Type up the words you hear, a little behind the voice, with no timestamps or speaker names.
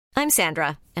I'm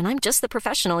Sandra, and I'm just the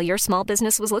professional your small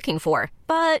business was looking for.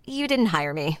 But you didn't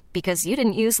hire me because you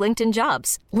didn't use LinkedIn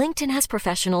Jobs. LinkedIn has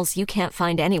professionals you can't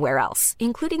find anywhere else,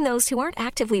 including those who aren't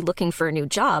actively looking for a new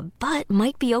job, but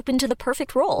might be open to the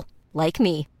perfect role, like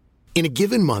me. In a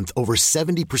given month, over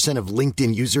 70% of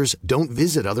LinkedIn users don't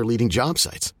visit other leading job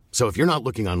sites. So if you're not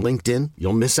looking on LinkedIn,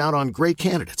 you'll miss out on great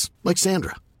candidates like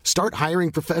Sandra. Start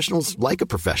hiring professionals like a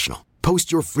professional.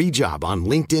 Post your free job on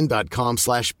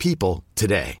linkedin.com/people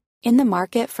today. In the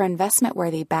market for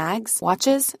investment-worthy bags,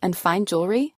 watches, and fine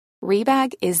jewelry,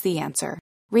 Rebag is the answer.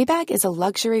 Rebag is a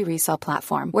luxury resale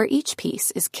platform where each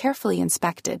piece is carefully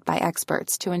inspected by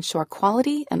experts to ensure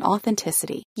quality and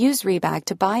authenticity. Use Rebag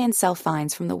to buy and sell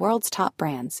finds from the world's top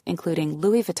brands, including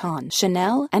Louis Vuitton,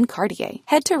 Chanel, and Cartier.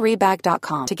 Head to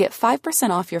Rebag.com to get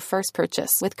 5% off your first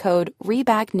purchase with code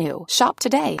REBAGNEW. Shop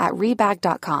today at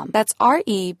Rebag.com. That's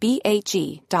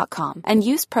REBAG.com. And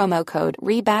use promo code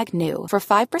REBAGNEW for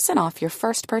 5% off your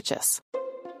first purchase.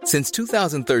 Since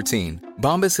 2013,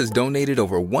 Bombas has donated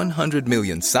over 100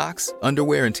 million socks,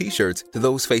 underwear, and T-shirts to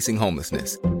those facing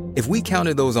homelessness. If we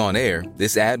counted those on air,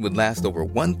 this ad would last over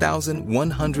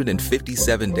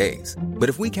 1,157 days. But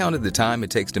if we counted the time it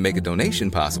takes to make a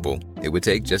donation possible, it would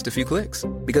take just a few clicks.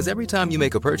 Because every time you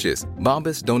make a purchase,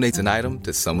 Bombas donates an item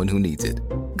to someone who needs it.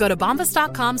 Go to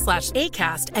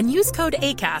bombas.com/ACAST and use code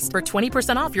ACAST for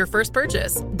 20% off your first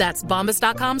purchase. That's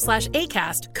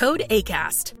bombas.com/ACAST, code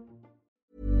ACAST.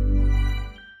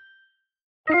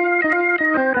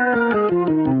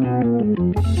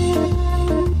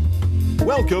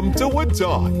 Welcome to Wood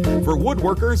Talk for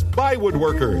woodworkers by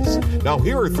woodworkers. Now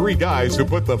here are three guys who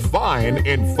put the fine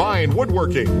in fine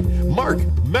woodworking. Mark,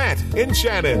 Matt, and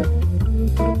Shannon.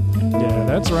 Yeah,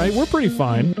 that's right. We're pretty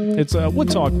fine. It's Wood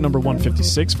Talk number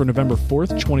 156 for November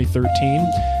 4th, 2013.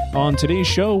 On today's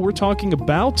show, we're talking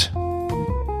about...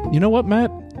 You know what,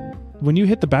 Matt? When you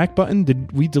hit the back button,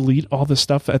 did we delete all the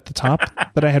stuff at the top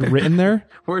that I had written there?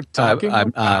 We're talking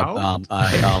about?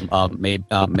 Maybe.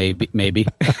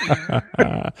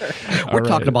 We're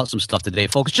talking about some stuff today,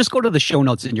 folks. Just go to the show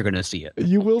notes and you're going to see it.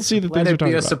 You will see the things we're talking about. Let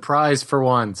it be a surprise for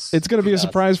once. It's going to be a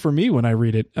surprise for me when I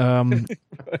read it.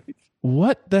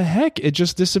 What the heck? It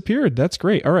just disappeared. That's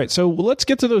great. All right, so let's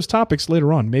get to those topics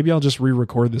later on. Maybe I'll just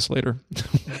re-record this later.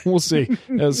 We'll see.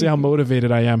 Let's see how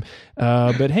motivated I am.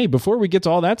 But hey, before we get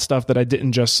to all that stuff that I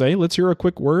didn't just say, let's hear a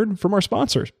quick word from our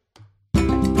sponsors.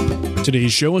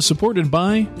 Today's show is supported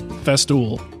by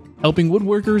Festool, helping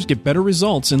woodworkers get better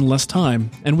results in less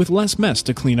time and with less mess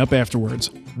to clean up afterwards.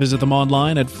 Visit them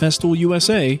online at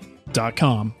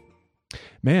festoolusa.com.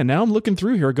 Man, now I'm looking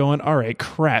through here going, all right,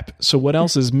 crap. So what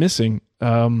else is missing?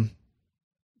 I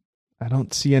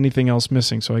don't see anything else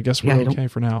missing, so I guess we're okay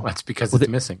for now. That's because it's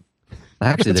missing.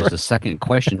 Actually, there's a second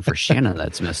question for Shannon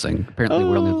that's missing. Apparently,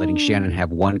 we're only letting Shannon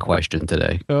have one question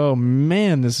today. Oh,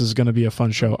 man, this is going to be a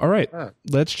fun show. All right,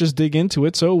 let's just dig into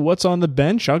it. So what's on the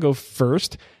bench? I'll go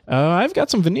first. I've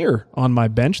got some veneer on my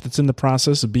bench that's in the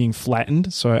process of being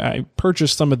flattened. So I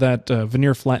purchased some of that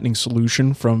veneer flattening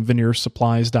solution from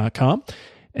veneersupplies.com.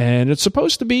 And it's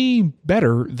supposed to be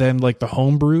better than like the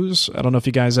home brews. I don't know if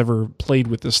you guys ever played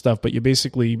with this stuff, but you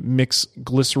basically mix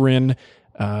glycerin,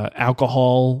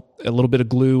 alcohol, a little bit of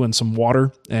glue, and some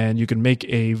water, and you can make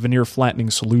a veneer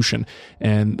flattening solution.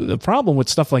 And the problem with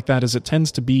stuff like that is it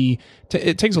tends to be,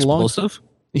 it takes explosive?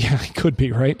 Yeah, it could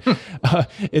be, right?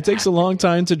 It takes a long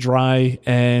time to dry,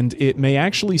 and it may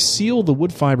actually seal the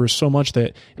wood fibers so much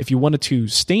that if you wanted to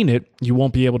stain it, you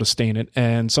won't be able to stain it.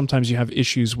 And sometimes you have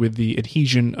issues with the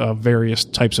adhesion of various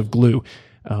types of glue.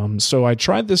 So I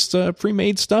tried this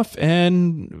pre-made stuff,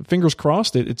 and fingers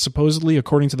crossed, it supposedly,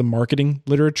 according to the marketing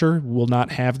literature, will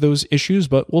not have those issues,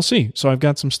 but we'll see. So I've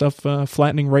got some stuff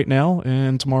flattening right now,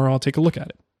 and tomorrow I'll take a look at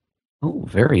it. Oh,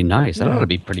 very nice. That ought to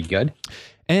be pretty good.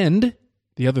 And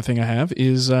the other thing I have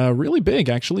is really big,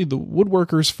 actually. The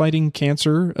Woodworkers Fighting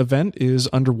Cancer event is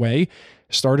underway.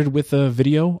 Started with a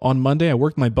video on Monday. I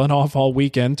worked my butt off all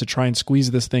weekend to try and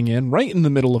squeeze this thing in right in the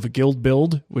middle of a guild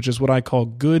build, which is what I call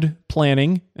good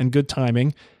planning and good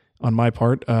timing on my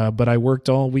part. But I worked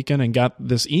all weekend and got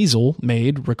this easel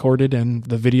made, recorded, and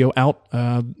the video out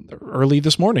early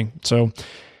this morning. So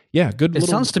yeah, good. It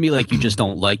sounds to me like you just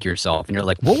don't like yourself, and you're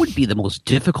like, what would be the most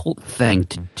difficult thing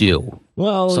to do?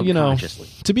 Well, you know,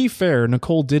 to be fair,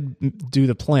 Nicole did do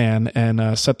the plan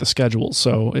and set the schedule,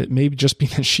 so it may just be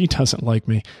that she doesn't like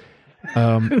me.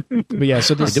 But yeah,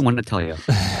 so this, I didn't want to tell you.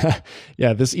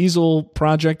 Yeah, this easel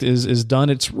project is done.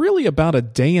 It's really about a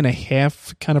day and a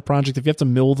half kind of project. If you have to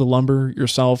mill the lumber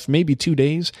yourself, maybe 2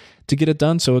 days. to get it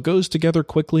done. So it goes together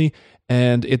quickly,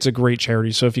 and it's a great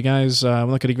charity. So if you guys, I'm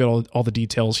not going to give all the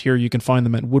details here. You can find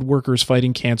them at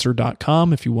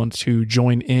woodworkersfightingcancer.com if you want to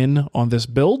join in on this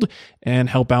build and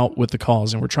help out with the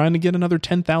cause. And we're trying to get another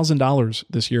 $10,000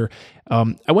 this year.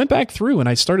 I went back through and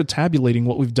I started tabulating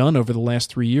what we've done over the last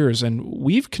 3 years, and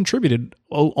we've contributed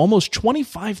almost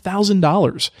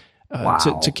 $25,000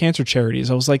 to cancer charities.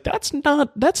 I was like, that's not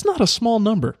a small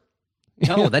number.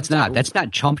 No, that's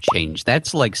not chump change.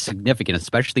 That's like significant,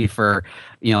 especially for,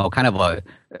 kind of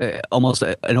almost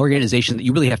an organization that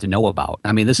you really have to know about.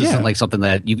 I mean, this isn't like something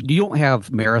that you don't have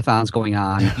marathons going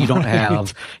on. You don't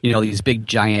have, these big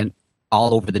giant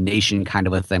all over the nation kind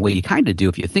of a thing. Well, you kind of do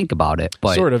if you think about it.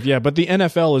 But sort of, yeah. But the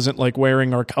NFL isn't like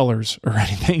wearing our colors or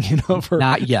anything,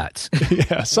 not yet.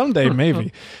 Yeah, someday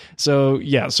maybe. So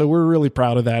we're really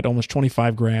proud of that. Almost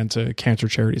 $25,000 to cancer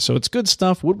charity. So it's good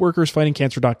stuff.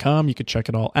 Woodworkersfightingcancer.com. You can check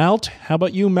it all out. How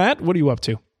about you, Matt? What are you up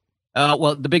to?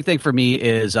 Well, the big thing for me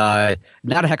is not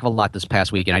a heck of a lot this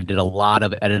past weekend. I did a lot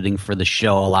of editing for the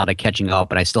show, a lot of catching up,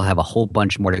 but I still have a whole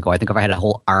bunch more to go. I think if I had a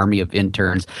whole army of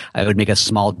interns, I would make a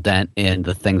small dent in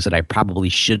the things that I probably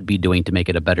should be doing to make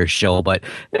it a better show. But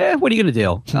what are you going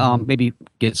to do? Maybe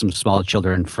get some small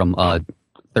children from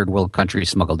third world countries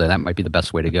smuggled in. That might be the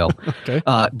best way to go. Okay.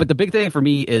 But the big thing for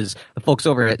me is the folks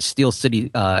over at Steel City.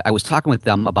 I was talking with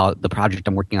them about the project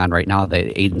I'm working on right now,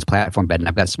 the Aiden's platform bed, and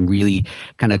I've got some really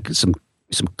kind of some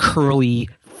curly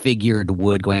figured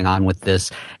wood going on with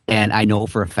this. And I know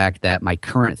for a fact that my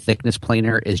current thickness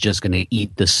planer is just going to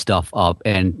eat this stuff up.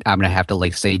 And I'm going to have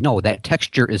to say, no, that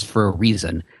texture is for a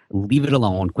reason. Leave it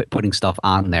alone. Quit putting stuff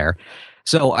on there.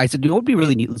 So I said, it would be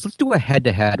really neat. Let's do a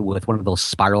head-to-head with one of those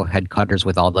spiral head cutters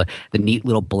with all the neat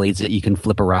little blades that you can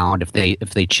flip around if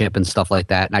they chip and stuff like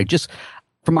that. And I just,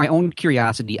 for my own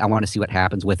curiosity, I want to see what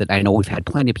happens with it. I know we've had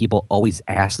plenty of people always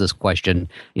ask this question,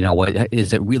 what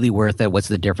is it really worth it? What's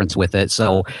the difference with it?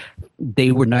 So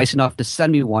they were nice enough to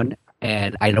send me one.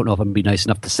 And I don't know if I'm going to be nice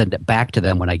enough to send it back to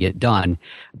them when I get done,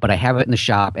 but I have it in the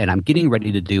shop and I'm getting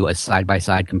ready to do a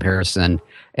side-by-side comparison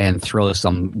and throw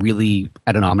some really,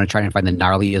 I don't know, I'm going to try and find the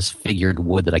gnarliest figured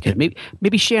wood that I can.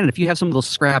 Maybe Shannon, if you have some of those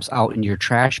scraps out in your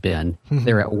trash bin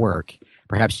there at work,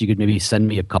 perhaps you could maybe send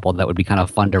me a couple. That would be kind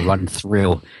of fun to run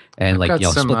through. And I've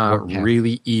got some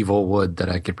really evil wood that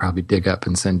I could probably dig up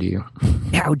and send to you.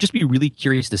 Yeah, I would just be really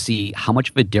curious to see how much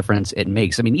of a difference it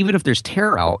makes. I mean, even if there's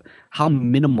tear out, how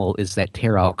minimal is that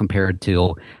tear out compared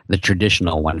to the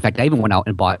traditional one? In fact, I even went out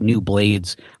and bought new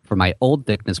blades for my old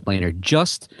thickness planer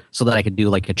just so that I could do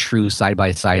like a true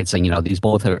side-by-side saying, these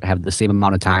both have the same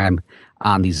amount of time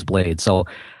on these blades. So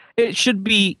it should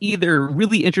be either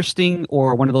really interesting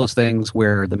or one of those things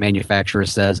where the manufacturer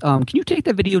says, can you take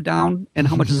that video down? And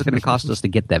how much is it going to cost us to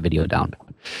get that video down?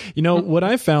 What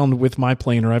I found with my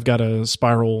planer, I've got a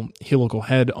spiral helical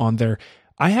head on there.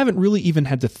 I haven't really even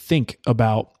had to think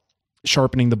about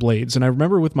sharpening the blades. And I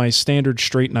remember with my standard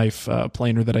straight knife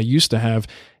planer that I used to have,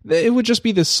 it would just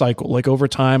be this cycle. Like over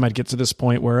time, I'd get to this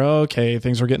point where, okay,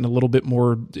 things are getting a little bit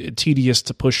more tedious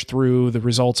to push through. The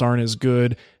results aren't as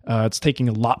good. It's taking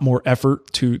a lot more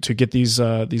effort to get these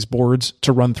boards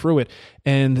to run through it.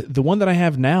 And the one that I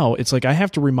have now, it's like I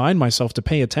have to remind myself to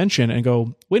pay attention and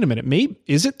go, wait a minute,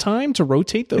 is it time to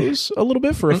rotate those a little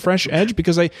bit for a fresh edge?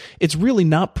 Because it's really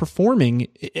not performing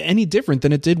any different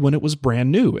than it did when it was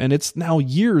brand new. And it's now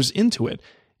years into it.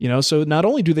 So not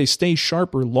only do they stay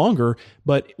sharper longer,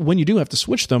 but when you do have to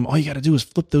switch them, all you got to do is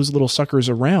flip those little suckers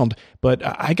around. But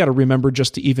I got to remember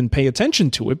just to even pay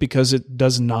attention to it because it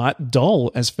does not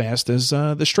dull as fast as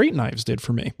the straight knives did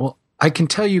for me. Well, I can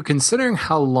tell you, considering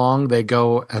how long they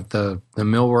go at the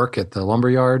millwork at the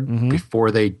lumberyard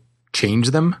before they change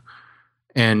them,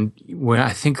 and when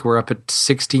I think we're up at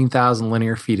 16,000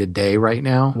 linear feet a day right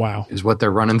now. Wow, is what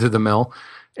they're running through the mill,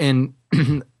 and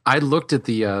I looked at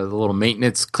the little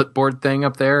maintenance clipboard thing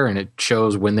up there, and it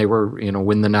shows when they were,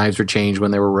 when the knives were changed,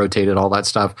 when they were rotated, all that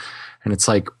stuff. And it's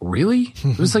like, really?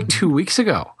 It was like 2 weeks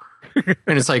ago.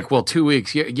 And it's like, well, 2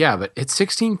 weeks. Yeah, but it's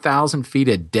 16,000 feet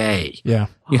a day. Yeah.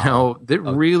 That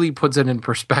really puts it in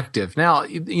perspective. Now,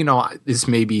 this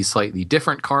may be slightly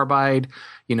different carbide.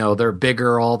 They're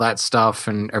bigger, all that stuff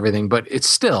and everything. But it's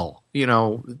still,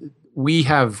 we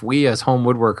as home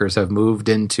woodworkers have moved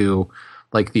into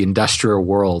like the industrial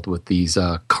world with these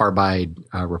carbide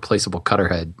replaceable cutter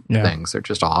head things. They're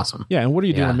just awesome. Yeah, and what are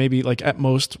you doing? Maybe like at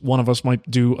most one of us might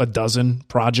do a dozen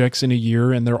projects in a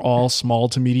year, and they're all small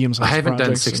to medium sized. I haven't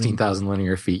done 16,000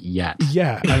 linear feet yet.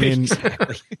 Yeah, I mean, so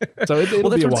it'll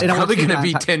be a while. It's probably going to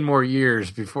be 10 more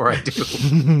years before I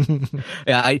do.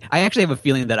 Yeah, I actually have a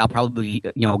feeling that I'll probably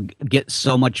get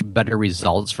so much better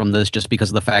results from this just because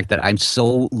of the fact that I'm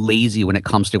so lazy when it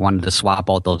comes to wanting to swap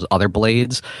out those other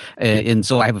blades, and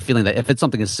so I have a feeling that if it's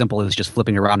something as simple as just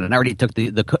flipping around, and I already took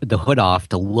the hood off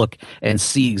to look and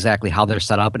see exactly how they're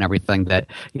set up and everything, that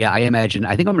I imagine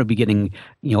I think I'm going to be getting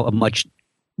a much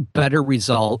better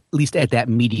result, at least at that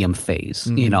medium phase.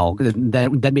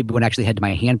 Then maybe when I actually head to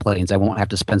my hand planes, I won't have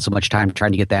to spend so much time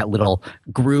trying to get that little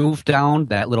groove down,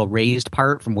 that little raised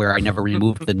part from where I never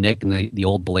removed the nick and the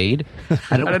old blade.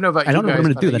 I don't know about I don't know what I'm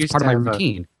going to do. That's part of my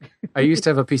routine. I used to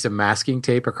have a piece of masking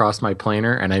tape across my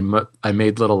planer, and I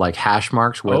made little like hash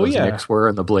marks where those nicks were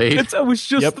in the blade. I was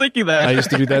just thinking that. I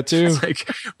used to do that too. It's like,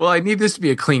 well, I need this to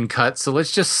be a clean cut, so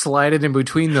let's just slide it in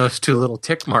between those two little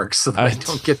tick marks so that I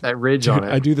don't get that ridge on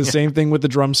it. I do the same thing with the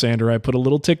drum sander. I put a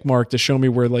little tick mark to show me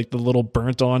where like the little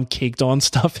burnt on, caked on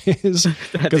stuff is,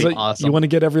 because awesome. You want to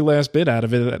get every last bit out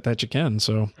of it that you can.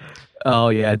 So. Oh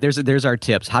yeah, there's our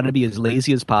tips: how to be as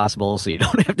lazy as possible, so you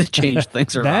don't have to change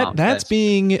things around. That's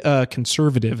being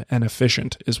conservative and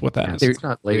efficient, is what that is. It's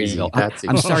not lazy.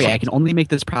 I'm sorry, I can only make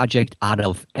this project out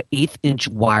of 1/8-inch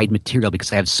wide material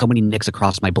because I have so many nicks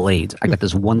across my blades. I got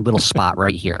this one little spot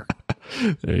right here.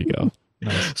 There you go.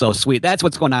 Nice. So sweet. That's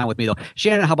what's going on with me though.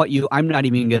 Shannon, how about you? I'm not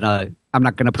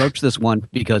gonna approach this one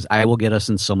because I will get us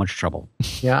in so much trouble.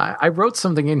 Yeah, I wrote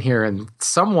something in here, and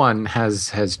someone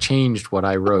has changed what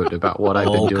I wrote about what I've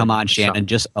been doing. Oh, come on, Shannon,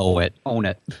 just own it.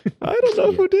 I don't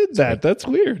know who did that. That's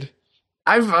weird.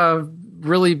 I've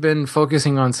really been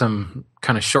focusing on some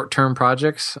kind of short-term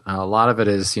projects. A lot of it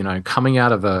is, coming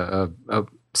out of a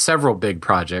several big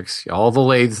projects, all the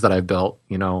lathes that I built,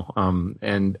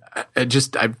 and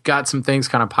I've got some things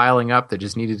kind of piling up that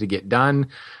just needed to get done.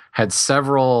 Had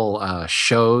several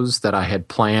shows that I had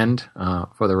planned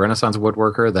for the Renaissance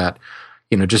Woodworker that,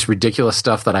 just ridiculous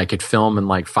stuff that I could film in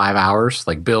like 5 hours,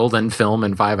 like build and film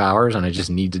in 5 hours, and I just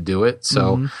need to do it.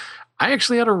 So I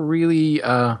actually had a really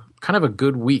kind of a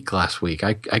good week last week.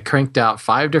 I cranked out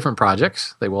 5 different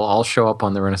projects. They will all show up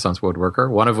on the Renaissance Woodworker,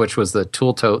 one of which was the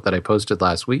tool tote that I posted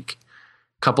last week.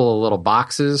 A couple of little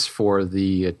boxes for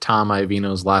the Tom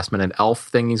Iovino's last minute elf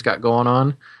thing he's got going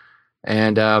on.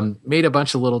 And made a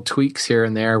bunch of little tweaks here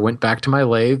and there. Went back to my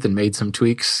lathe and made some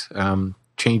tweaks.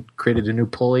 Created a new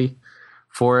pulley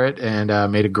for it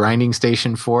and made a grinding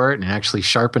station for it, and actually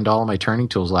sharpened all of my turning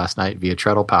tools last night via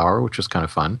treadle power, which was kind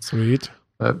of fun. Sweet.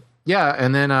 Yeah,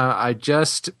 and then I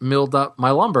just milled up my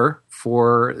lumber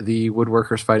for the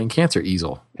Woodworkers Fighting Cancer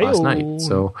easel last night.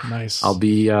 So nice. I'll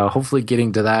be hopefully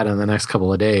getting to that in the next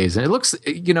couple of days. And it looks,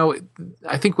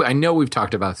 I know we've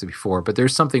talked about this before, but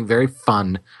there's something very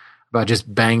fun about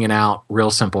just banging out real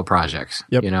simple projects.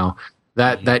 Yep.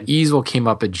 That easel came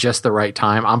up at just the right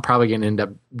time. I'm probably going to end up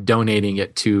donating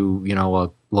it to, a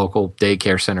local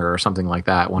daycare center or something like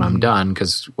that when I'm done,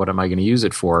 because what am I going to use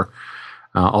it for?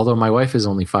 Although my wife is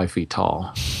only 5 feet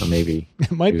tall, so maybe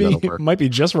it might be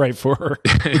just right for her.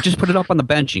 Just put it up on the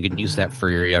bench. You can use that for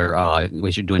your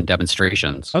when you're doing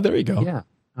demonstrations. Oh, there you go. Yeah,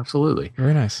 absolutely.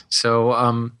 Very nice.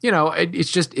 So,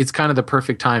 it's kind of the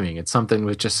perfect timing. It's something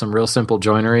with just some real simple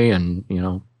joinery and,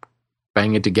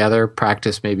 bang it together,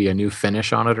 practice maybe a new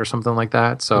finish on it or something like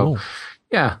that. So,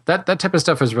 yeah, that type of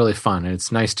stuff is really fun. And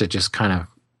it's nice to just kind of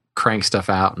crank stuff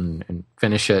out and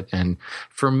finish it. And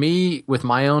for me, with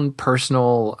my own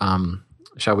personal,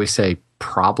 shall we say,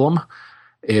 problem,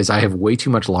 is I have way too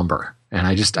much lumber. And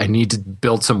I need to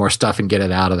build some more stuff and get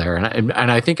it out of there. And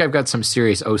I think I've got some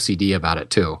serious OCD about it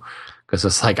too. Because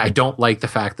it's like, I don't like the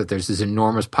fact that there's this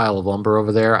enormous pile of lumber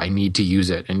over there. I need to use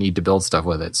it and need to build stuff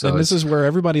with it. So and this is where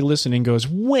everybody listening goes,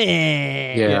 wah!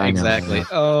 Yeah, exactly.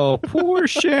 Oh, poor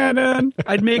Shannon.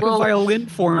 I'd make a violin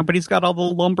for him, but he's got all the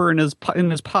lumber in his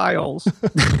piles.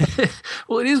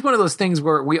 Well, it is one of those things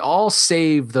where we all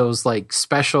save those like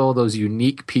special, those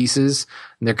unique pieces,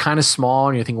 and they're kind of small,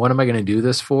 and you think, what am I going to do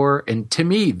this for? And to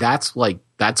me, that's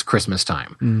Christmas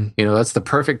time. That's the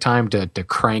perfect time to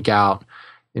crank out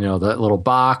that little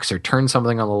box or turn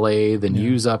something on the lathe and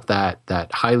use up that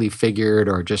highly figured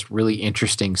or just really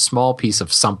interesting small piece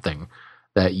of something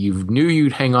that you knew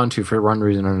you'd hang on to for one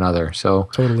reason or another. So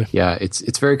totally. Yeah,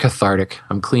 it's very cathartic.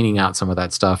 I'm cleaning out some of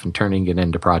that stuff and turning it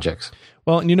into projects.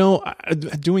 Well,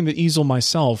 and doing the easel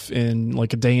myself in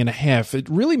like a day and a half, it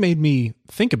really made me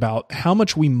think about how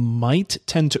much we might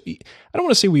tend to, I don't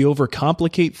want to say we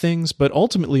overcomplicate things, but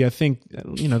ultimately I think,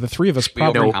 the three of us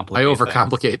probably... I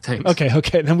overcomplicate things.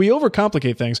 Okay. Then we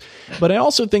overcomplicate things. But I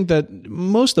also think that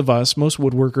most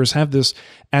woodworkers have this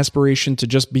aspiration to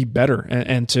just be better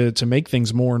and to make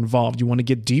things more involved. You want to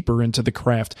get deeper into the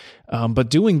craft.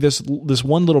 But doing this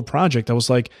one little project, I was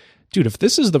like, dude, if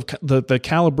this is the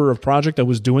caliber of project I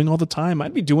was doing all the time,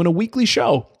 I'd be doing a weekly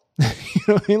show. You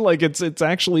know what I mean? Like it's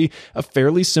actually a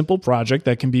fairly simple project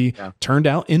that can be turned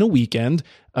out in a weekend.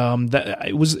 That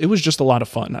it was just a lot of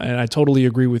fun. And I totally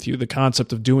agree with you. The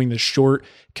concept of doing this short,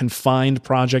 confined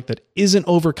project that isn't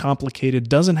overcomplicated,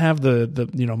 doesn't have the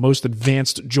most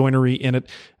advanced joinery in it,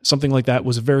 something like that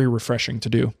was very refreshing to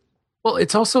do. Well,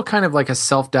 it's also kind of like a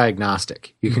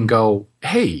self-diagnostic. You can go,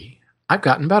 hey, I've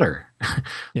gotten better.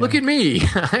 Look at me.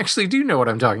 I actually do know what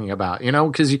I'm talking about,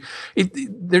 because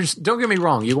don't get me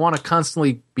wrong. You want to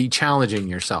constantly be challenging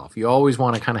yourself. You always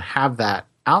want to kind of have that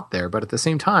out there. But at the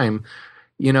same time,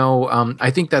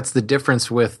 I think that's the difference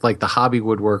with like the hobby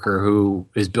woodworker who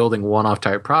is building one-off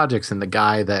type projects and the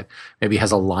guy that maybe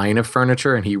has a line of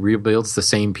furniture and he rebuilds the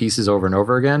same pieces over and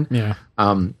over again. Yeah.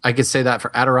 I could say that for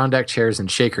Adirondack chairs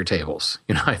and shaker tables.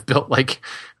 I've built like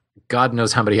God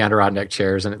knows how many Adirondack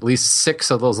chairs and at least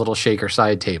 6 of those little shaker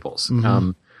side tables.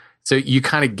 Mm-hmm. So you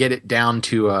kind of get it down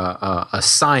to a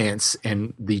science,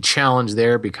 and the challenge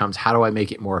there becomes, how do I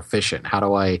make it more efficient? How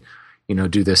do I,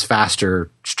 do this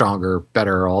faster, stronger,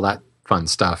 better, all that fun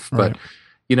stuff. Right.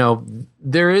 But,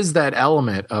 there is that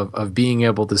element of being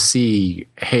able to see,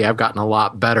 hey, I've gotten a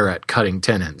lot better at cutting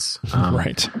tenons.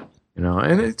 Right.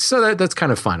 And so that's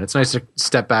kind of fun. It's nice to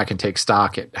step back and take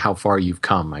stock at how far you've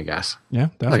come, I guess. Yeah,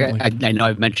 definitely. Like I know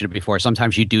I've mentioned it before.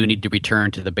 Sometimes you do need to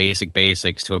return to the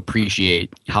basics to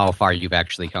appreciate how far you've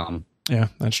actually come. Yeah,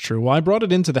 that's true. Well, I brought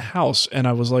it into the house and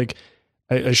I was like,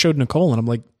 I showed Nicole and I'm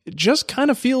like, it just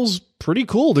kind of feels pretty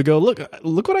cool to go,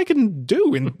 look what I can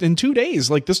do in 2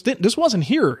 days. Like this wasn't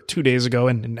here 2 days ago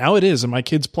and now it is. And my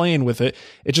kid's playing with it.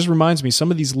 It just reminds me, some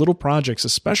of these little projects,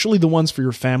 especially the ones for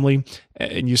your family,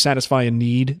 and you satisfy a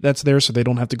need that's there so they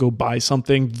don't have to go buy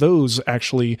something. Those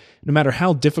actually, no matter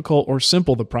how difficult or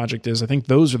simple the project is, I think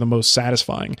those are the most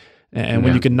satisfying. And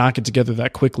when you can knock it together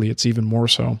that quickly, it's even more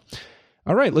so.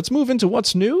 All right, let's move into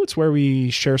what's new. It's where we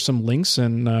share some links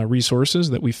and resources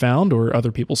that we found or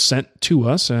other people sent to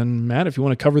us. And Matt, if you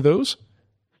want to cover those.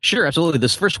 Sure, absolutely.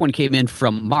 This first one came in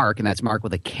from Mark, and that's Mark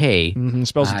with a K. Mm-hmm,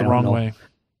 spells it the wrong way.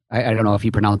 I don't know if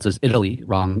he pronounces Italy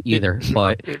wrong either.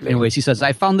 But anyways, he says,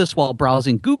 I found this while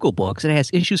browsing Google Books. It has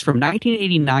issues from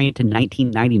 1989 to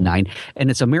 1999, and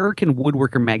it's American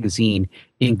Woodworker magazine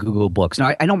in Google Books.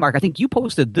 Now, I know, Mark, I think you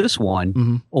posted this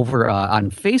one over on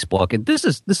Facebook, and this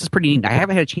is pretty neat. I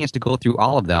haven't had a chance to go through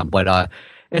all of them, but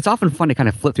it's often fun to kind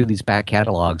of flip through these back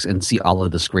catalogs and see all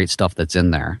of this great stuff that's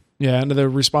in there. Yeah, and the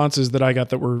responses that I got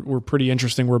that were pretty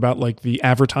interesting were about like the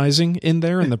advertising in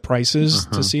there and the prices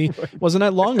to see. Wasn't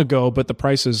that long ago, but the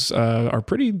prices are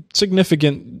pretty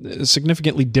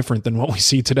significantly different than what we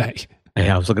see today.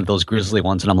 Yeah, I was looking at those Grizzly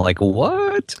ones and I'm like,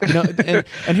 what?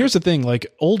 And here's the thing, like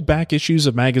old back issues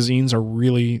of magazines are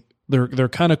really... They're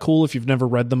kind of cool if you've never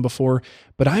read them before,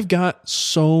 but I've got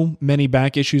so many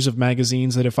back issues of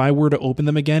magazines that if I were to open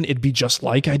them again, it'd be just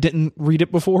like I didn't read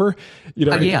it before.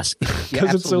 Yes,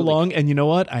 because it's so long. And you know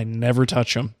what? I never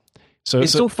touch them. So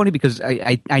it's so funny because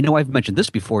I know I've mentioned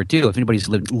this before too. If anybody's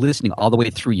listening all the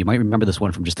way through, you might remember this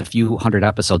one from just a few hundred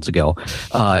episodes ago.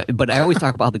 But I always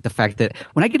talk about like the fact that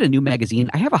when I get a new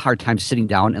magazine, I have a hard time sitting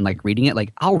down and like reading it.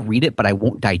 Like I'll read it, but I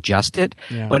won't digest it.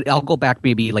 Yeah. But I'll go back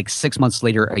maybe like 6 months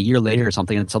later, a year later or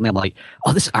something, and suddenly I'm like,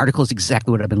 oh, this article is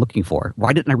exactly what I've been looking for.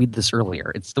 Why didn't I read this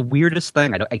earlier? It's the weirdest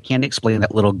thing. I can't explain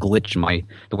that little glitch in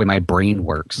the way my brain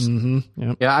works. Mm-hmm.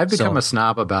 Yep. Yeah, I've become a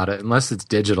snob about it. Unless it's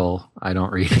digital, I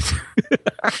don't read it.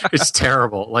 It's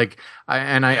terrible. Like,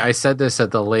 I said this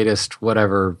at the latest,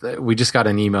 whatever. We just got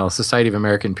an email. Society of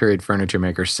American Period Furniture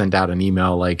Makers sent out an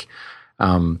email like,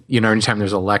 anytime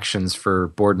there's elections for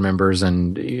board members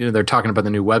and they're talking about the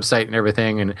new website and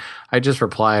everything. And I just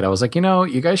replied, I was like,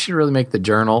 you guys should really make the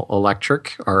journal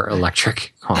electric.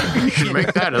 You should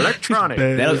make that electronic.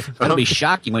 That'll be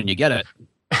shocking when you get it.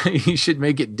 You should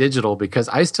make it digital because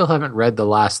I still haven't read the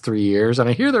last 3 years and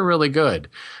I hear they're really good.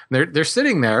 They're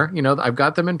sitting there, I've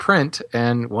got them in print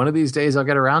and one of these days I'll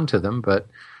get around to them, but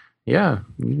Yeah,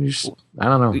 I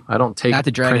don't know. I don't take not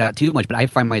to drag it out too much, but I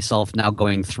find myself now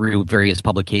going through various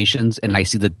publications, and I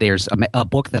see that there's a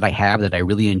book that I have that I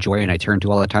really enjoy and I turn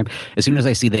to all the time. As soon as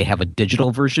I see they have a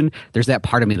digital version, there's that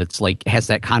part of me that's like has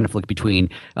that conflict between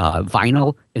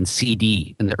vinyl and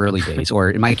CD in the early days,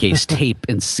 or in my case, tape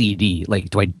and CD.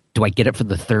 Like, do I get it for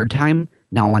the third time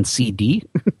now on CD?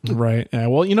 Right.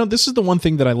 Well, this is the one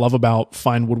thing that I love about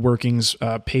Fine Woodworking's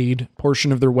paid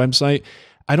portion of their website.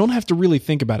 I don't have to really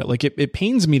think about it. Like it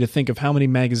pains me to think of how many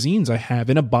magazines I have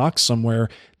in a box somewhere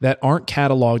that aren't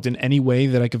cataloged in any way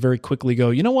that I could very quickly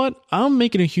go, you know what? I'm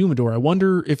making a humidor. I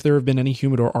wonder if there have been any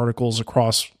humidor articles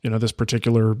across, this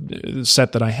particular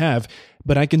set that I have.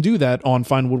 But I can do that on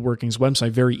Fine Woodworking's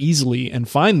website very easily and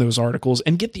find those articles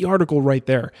and get the article right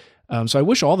there. So I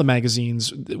wish all the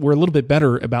magazines were a little bit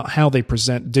better about how they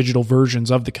present digital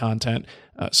versions of the content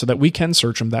so that we can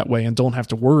search them that way and don't have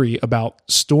to worry about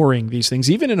storing these things,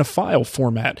 even in a file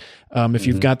format. If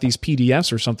you've got these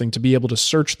PDFs or something, to be able to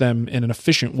search them in an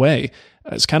efficient way,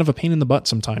 it's kind of a pain in the butt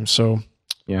sometimes. So,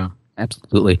 yeah.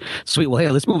 Absolutely. Sweet. Well, hey,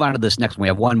 let's move on to this next one. We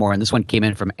have one more, and this one came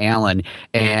in from Alan,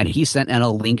 and he sent in a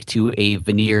link to a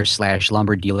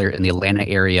veneer/lumber dealer in the Atlanta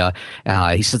area.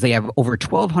 He says they have over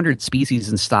 1,200 species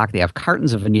in stock. They have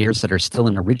cartons of veneers that are still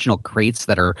in original crates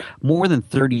that are more than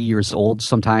 30 years old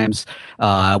sometimes.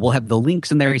 We'll have the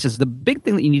links in there. He says the big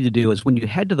thing that you need to do is when you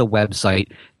head to the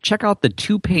website, check out the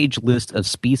 2-page list of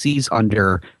species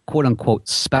under quote-unquote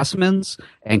specimens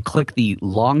and click the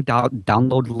long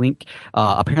download link.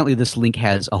 Apparently this link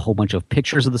has a whole bunch of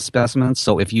pictures of the specimens,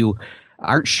 so if you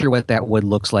aren't sure what that wood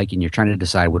looks like and you're trying to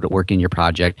decide would it work in your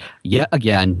project, yet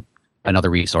again, another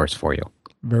resource for you.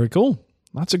 Very cool.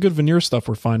 Lots of good veneer stuff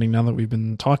we're finding now that we've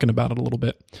been talking about it a little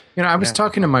bit. I was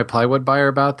talking to my plywood buyer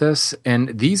about this,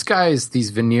 and these guys,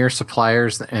 these veneer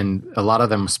suppliers, and a lot of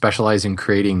them specialize in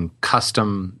creating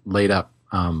custom laid up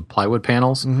plywood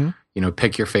panels,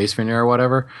 pick your face veneer or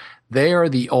whatever. They are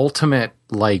the ultimate,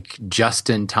 like,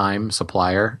 just-in-time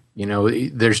supplier.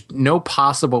 There's no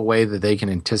possible way that they can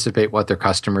anticipate what their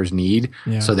customers need,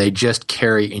 so they just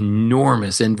carry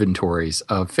enormous inventories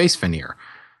of face veneer.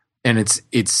 And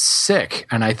it's sick.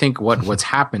 And I think what's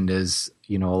happened is,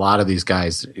 a lot of these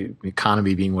guys,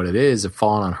 economy being what it is, have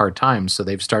fallen on hard times. So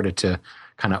they've started to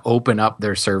kind of open up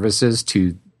their services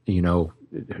to,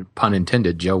 pun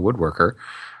intended, Joe Woodworker.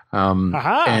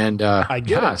 I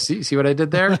get it. See what I did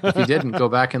there? If you didn't, go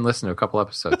back and listen to a couple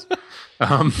episodes.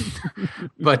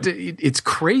 But it's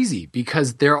crazy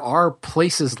because there are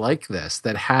places like this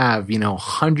that have,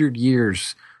 100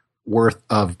 years worth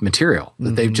of material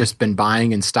that they've just been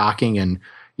buying and stocking, and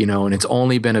and it's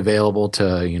only been available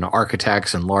to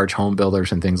architects and large home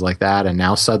builders and things like that, and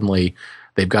now suddenly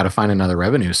they've got to find another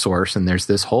revenue source, and there's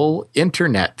this whole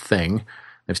internet thing.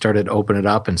 They've started to open it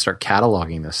up and start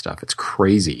cataloging this stuff. It's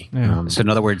crazy. So in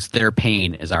other words, their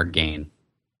pain is our gain.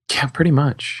 Yeah, pretty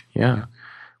much. Yeah.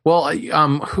 Well,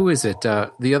 who is it?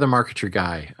 The other marketer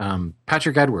guy,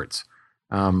 Patrick Edwards.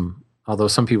 Although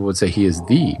some people would say he is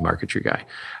the marketer guy.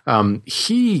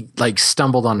 He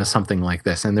stumbled onto something like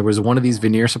this. And there was one of these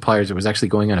veneer suppliers that was actually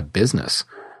going out of business,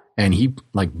 and he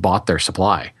bought their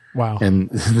supply. Wow. And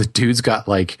the dude's got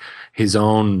his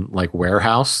own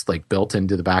warehouse built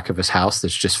into the back of his house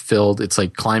that's just filled. It's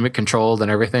climate controlled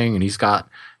and everything. And he's got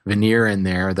veneer in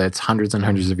there that's hundreds and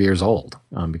hundreds of years old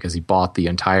because he bought the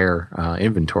entire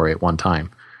inventory at one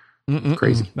time.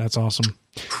 Crazy. That's awesome.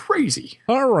 Crazy.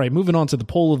 All right, moving on to the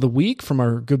poll of the week from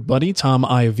our good buddy Tom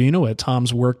Iovino at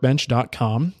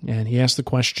tomsworkbench.com. And he asked the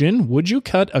question, would you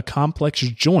cut a complex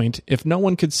joint if no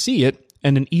one could see it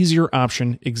and an easier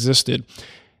option existed?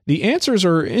 The answers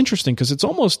are interesting because it's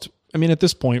almost, at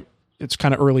this point, it's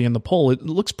kind of early in the poll. It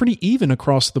looks pretty even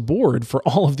across the board for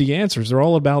all of the answers. They're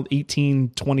all about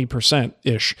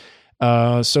 18-20%-ish.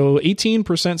 So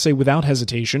 18% say without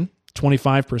hesitation.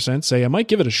 25% say I might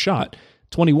give it a shot.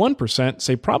 21%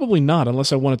 say probably not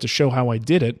unless I wanted to show how I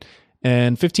did it.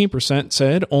 And 15%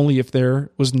 said only if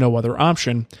there was no other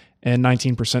option. And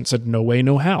 19% said no way,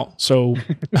 no how. So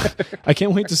I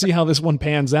can't wait to see how this one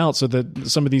pans out so that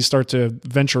some of these start to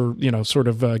venture,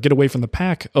 get away from the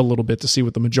pack a little bit to see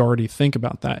what the majority think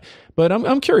about that. But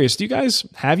I'm curious,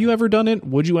 have you ever done it?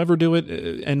 Would you ever do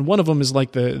it? And one of them is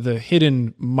the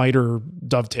hidden miter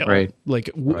dovetail. Right.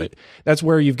 That's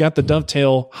where you've got the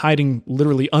dovetail hiding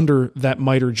literally under that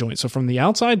miter joint. So from the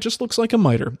outside, just looks like a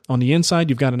miter. On the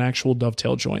inside, you've got an actual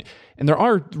dovetail joint. And there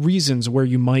are reasons where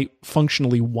you might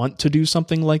functionally want to do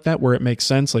something like that, where it makes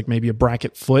sense, like maybe a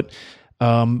bracket foot.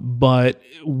 But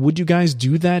would you guys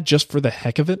do that just for the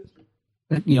heck of it?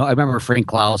 I remember Frank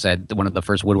Klaus at one of the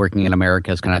first Woodworking in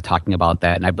America is kind of talking about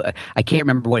that. And I can't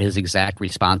remember what his exact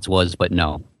response was, but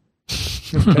no.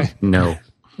 No.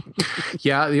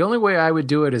 Yeah, the only way I would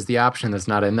do it is the option that's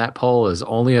not in that poll is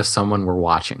only if someone were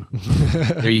watching.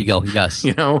 There you go. Yes.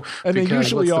 You know, and they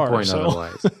usually what's the are. point So.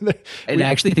 otherwise? And I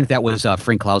actually think that was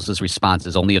Frank Klaus's response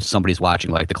is only if somebody's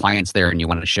watching, like the client's there and you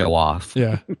want to show off.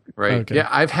 Yeah. Right. Okay. Yeah,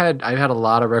 I've had a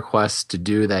lot of requests to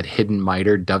do that hidden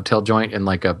miter dovetail joint in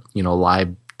like a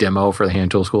live demo for the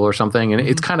hand tool school or something, and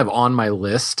it's kind of on my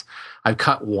list. I've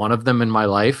cut one of them in my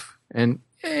life, and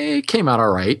it came out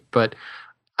all right, but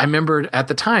I remember at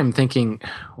the time thinking,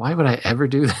 why would I ever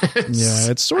do this?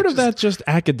 Yeah, it's sort of that just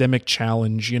academic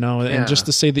challenge, and just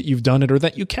to say that you've done it or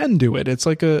that you can do it. It's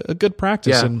like a good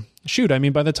practice. Yeah. And shoot, I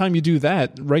mean, by the time you do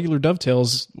that, regular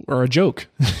dovetails are a joke.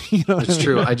 It's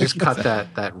true. I just cut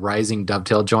that rising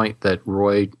dovetail joint that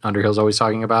Roy Underhill's always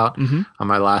talking about on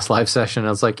my last live session. I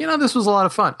was like, this was a lot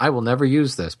of fun. I will never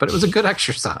use this, but it was a good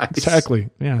exercise. Exactly.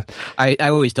 Yeah. I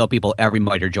always tell people every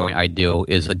miter joint I do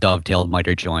is a dovetailed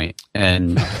miter joint,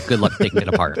 and good luck taking it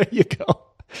apart. There you go.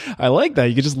 I like that.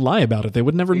 You could just lie about it. They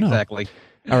would never know. Exactly.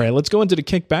 All right, let's go into the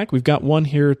kickback. We've got one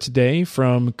here today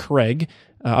from Craig.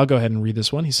 I'll go ahead and read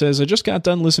this one. He says, I just got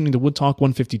done listening to Wood Talk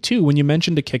 152 when you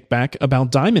mentioned a kickback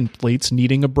about diamond plates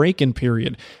needing a break-in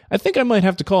period. I think I might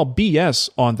have to call BS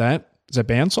on that. Is that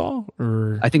bandsaw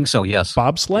or? I think so, yes.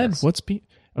 Bobsled? Yes. What's B?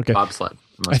 Okay. Bobsled.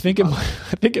 I think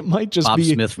it might just Bob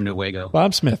be Smith from Newaygo.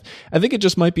 Bob Smith. I think it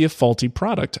just might be a faulty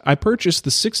product. I purchased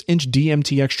the 6-inch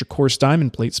DMT extra coarse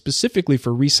diamond plate specifically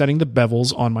for resetting the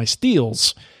bevels on my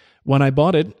steels. When I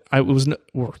bought it, it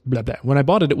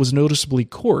was noticeably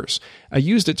coarse. I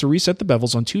used it to reset the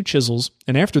bevels on 2 chisels,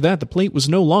 and after that, the plate was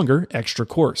no longer extra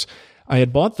coarse. I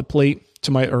had bought the plate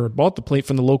from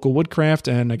the local Woodcraft,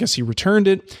 and I guess he returned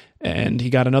it, and he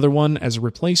got another one as a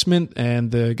replacement. And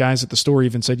the guys at the store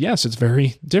even said, "Yes, it's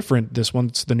very different.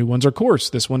 The new ones are coarse.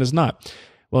 This one is not."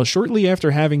 Well, shortly after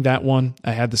having that one,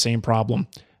 I had the same problem.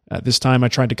 This time I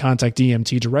tried to contact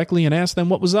DMT directly and asked them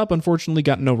what was up. Unfortunately,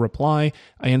 got no reply.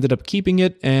 I ended up keeping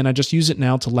it, and I just use it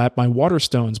now to lap my water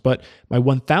stones. But my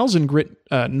 1000 grit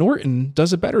Norton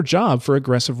does a better job for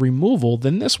aggressive removal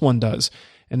than this one does.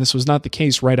 And this was not the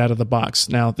case right out of the box.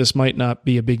 Now, this might not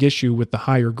be a big issue with the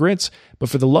higher grits, but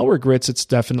for the lower grits, it's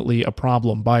definitely a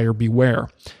problem. Buyer beware.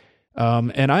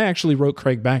 And I actually wrote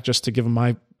Craig back just to give him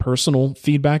my personal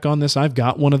feedback on this. I've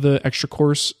got one of the extra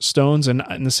coarse stones, and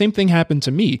the same thing happened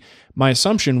to me. My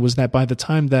assumption was that by the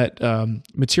time that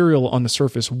material on the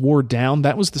surface wore down,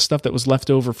 that was the stuff that was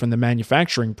left over from the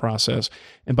manufacturing process.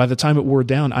 And by the time it wore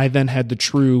down, I then had the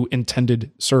true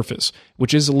intended surface,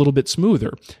 which is a little bit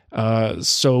smoother.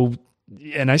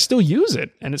 And I still use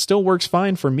it, and it still works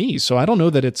fine for me. So I don't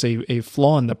know that it's a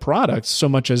flaw in the product so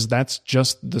much as that's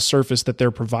just the surface that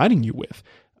they're providing you with.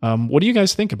 What do you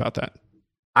guys think about that?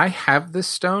 I have this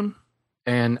stone,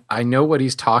 and I know what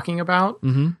he's talking about.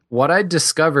 Mm-hmm. What I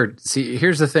discovered, see,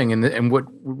 here's the thing, and what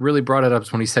really brought it up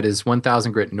is when he said his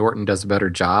 1000 grit Norton does a better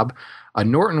job. A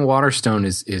Norton waterstone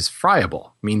is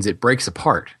friable, means it breaks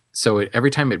apart. So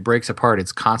every time it breaks apart,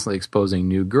 it's constantly exposing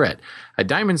new grit. A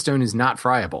diamond stone is not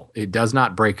friable. It does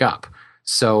not break up.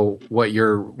 So what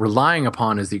you're relying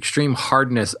upon is the extreme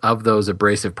hardness of those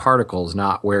abrasive particles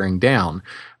not wearing down.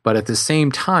 But at the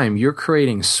same time, you're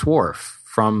creating swarf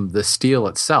from the steel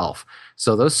itself.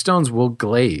 So those stones will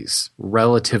glaze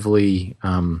relatively,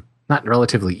 not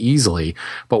relatively easily.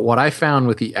 But what I found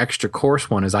with the extra coarse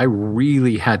one is I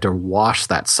really had to wash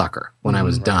that sucker when I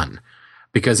was done.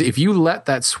 Because if you let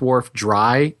that swarf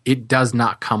dry, it does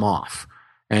not come off.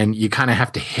 And you kind of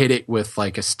have to hit it with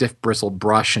like a stiff bristled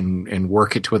brush and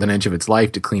work it to within an inch of its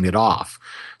life to clean it off.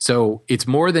 So it's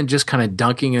more than just kind of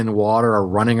dunking in water or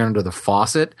running under the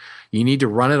faucet. You need to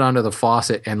run it under the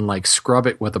faucet and like scrub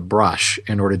it with a brush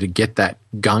in order to get that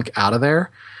gunk out of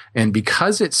there. And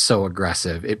because it's so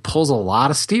aggressive, it pulls a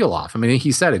lot of steel off. I mean,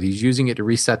 he said it. He's using it to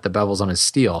reset the bevels on his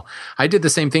steel. I did the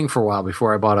same thing for a while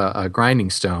before I bought a grinding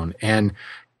stone, and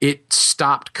it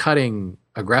stopped cutting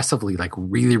aggressively, like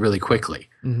really, really quickly.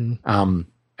 Mm-hmm.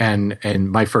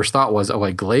 And my first thought was,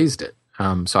 I glazed it.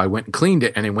 So I went and cleaned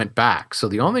it, and it went back. So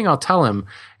the only thing I'll tell him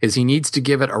is he needs to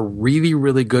give it a really,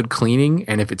 really good cleaning.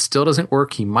 And if it still doesn't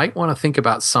work, he might want to think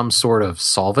about some sort of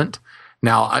solvent.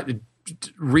 Now,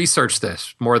 research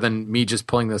this more than me just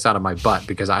pulling this out of my butt,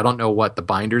 because I don't know what the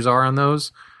binders are on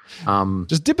those.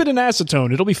 Just dip it in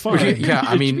acetone. It'll be fine. Yeah,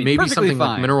 I mean, maybe something fine.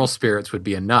 like mineral spirits would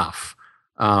be enough.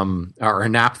 Or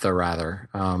naphtha rather.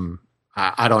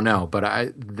 I don't know,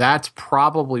 but that's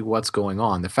probably what's going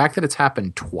on. The fact that it's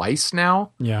happened twice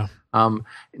now. Yeah.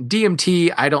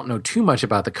 DMT, I don't know too much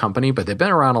about the company, but they've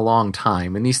been around a long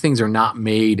time, and these things are not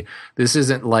made. This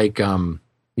isn't like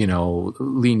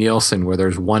Lee Nielsen, where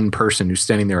there's one person who's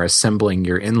standing there assembling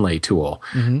your inlay tool.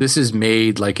 Mm-hmm. This is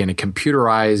made like in a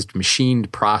computerized,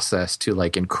 machined process to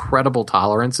like incredible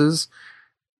tolerances.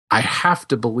 I have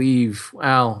to believe,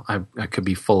 well, I could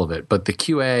be full of it, but the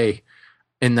QA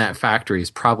in that factory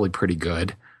is probably pretty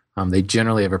good. They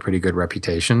generally have a pretty good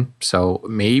reputation. So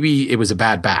maybe it was a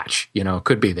bad batch. It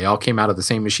could be. They all came out of the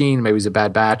same machine. Maybe it was a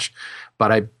bad batch.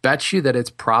 But I bet you that it's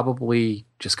probably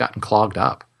just gotten clogged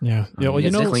up. Yeah. Well,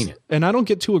 clean it. And I don't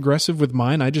get too aggressive with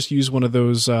mine. I just use one of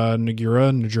those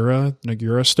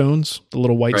Nagura stones, the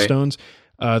little white stones.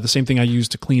 The same thing I use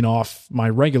to clean off my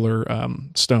regular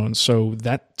stones. So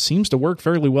that seems to work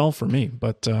fairly well for me.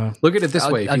 But look at it this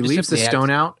way. If you leave the stone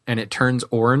out and it turns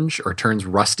orange or turns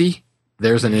rusty,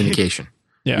 there's an indication.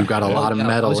 Yeah. You've got a lot of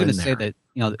metal in there. I was going to say that,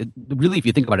 really, if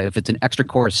you think about it, if it's an extra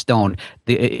coarse stone,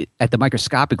 at the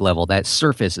microscopic level, that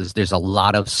surface there's a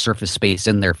lot of surface space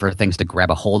in there for things to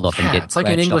grab a hold of and get. It's like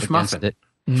an English muffin. It.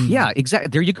 Yeah, exactly.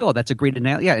 There you go. That's a great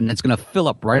analogy. Yeah, and it's going to fill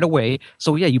up right away.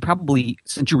 So yeah, you probably,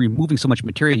 since you're removing so much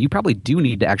material, you probably do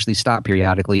need to actually stop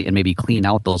periodically and maybe clean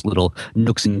out those little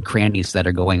nooks and crannies that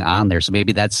are going on there. So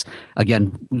maybe that's,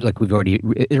 again, like we've already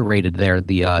iterated there,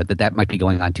 that might be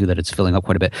going on too, that it's filling up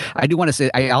quite a bit. I do want to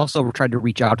say, I also tried to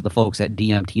reach out to the folks at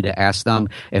DMT to ask them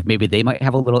if maybe they might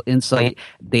have a little insight.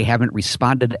 They haven't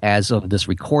responded as of this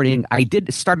recording. I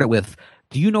did start it with,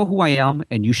 do you know who I am?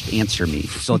 And you should answer me.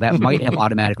 So that might have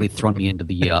automatically thrown me into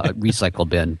the recycle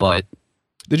bin. But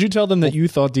did you tell them that you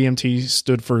thought DMT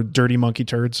stood for Dirty Monkey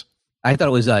Turds? I thought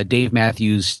it was Dave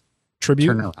Matthews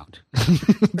Tribute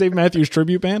Turnaround. Dave Matthews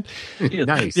Tribute Band.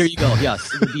 Nice. There you go. Yes,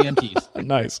 the DMTs.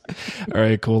 Nice. All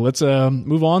right, cool. Let's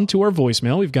move on to our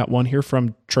voicemail. We've got one here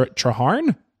from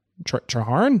Traharn.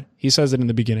 Traharn. He says it in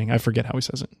the beginning. I forget how he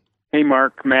says it. Hey,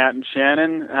 Mark, Matt, and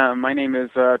Shannon. My name is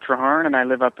Traharn, and I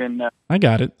live up in I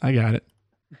got it.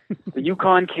 the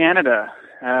Yukon, Canada.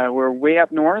 We're way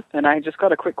up north, and I just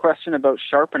got a quick question about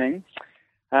sharpening.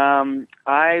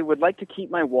 I would like to keep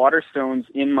my water stones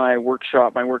in my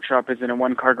workshop. My workshop is in a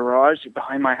one-car garage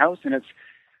behind my house, and it's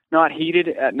not heated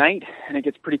at night, and it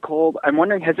gets pretty cold. I'm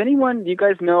wondering, do you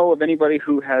guys know of anybody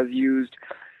who has used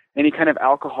any kind of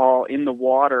alcohol in the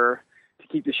water to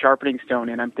keep the sharpening stone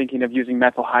in? I'm thinking of using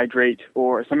methyl hydrate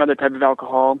or some other type of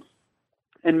alcohol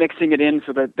and mixing it in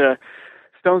so that the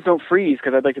stones don't freeze,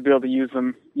 because I'd like to be able to use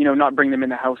them, not bring them in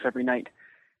the house every night.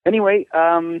 Anyway,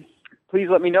 please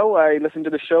let me know. I listen to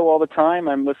the show all the time.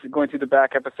 I'm going through the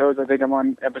back episodes. I think I'm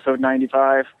on episode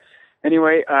 95.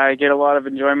 Anyway, I get a lot of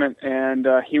enjoyment and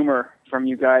humor from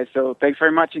you guys. So thanks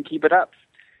very much and keep it up.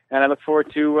 And I look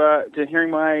forward to hearing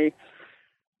my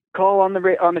call on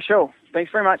the show.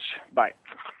 Thanks very much. Bye.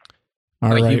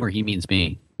 All right. Humor, he means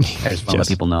me. I just want to let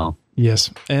people know.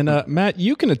 Yes. And Matt,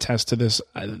 you can attest to this.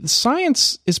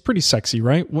 Science is pretty sexy,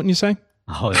 right? Wouldn't you say?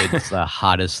 Oh, it's the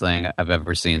hottest thing I've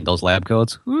ever seen. Those lab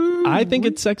coats. I think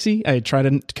it's sexy. I try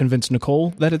to convince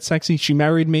Nicole that it's sexy. She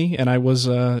married me, and I was,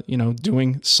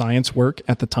 doing science work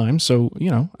at the time. So,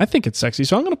 I think it's sexy.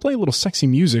 So I'm going to play a little sexy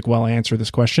music while I answer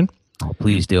this question. Oh,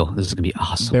 please do. This is going to be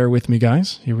awesome. Bear with me,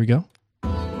 guys. Here we go.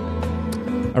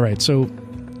 All right. So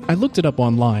I looked it up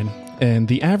online, and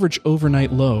the average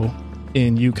overnight low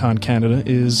in Yukon, Canada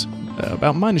is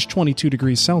about minus 22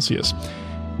 degrees Celsius.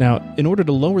 Now, in order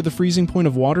to lower the freezing point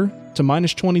of water to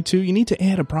minus 22, you need to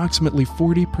add approximately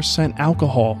 40%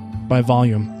 alcohol by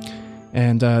volume.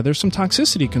 And there's some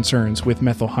toxicity concerns with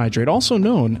methyl hydrate, also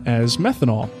known as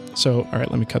methanol. So, all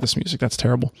right, let me cut this music. That's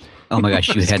terrible. Oh my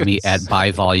gosh, you had me at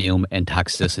by volume and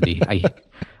toxicity.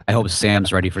 I hope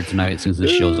Sam's ready for tonight as soon as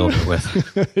this show's over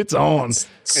with. It's on.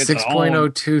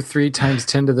 6.023 times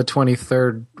 10 to the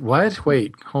 23rd. What?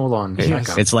 Wait, hold on.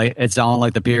 Yes. It's on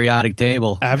like the periodic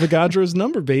table. Avogadro's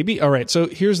number, baby. All right, so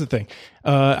here's the thing.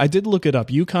 I did look it up.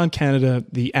 Yukon, Canada,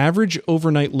 the average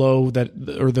overnight low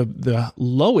the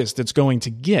lowest it's going to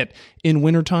get in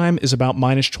wintertime is about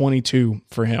minus 22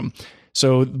 for him.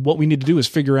 So what we need to do is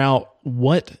figure out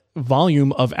what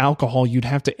volume of alcohol you'd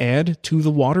have to add to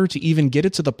the water to even get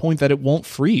it to the point that it won't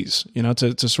freeze,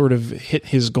 to sort of hit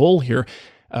his goal here.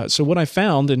 So what I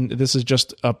found, and this is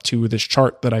just up to this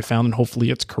chart that I found, and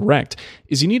hopefully it's correct,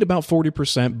 is you need about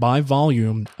 40% by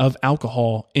volume of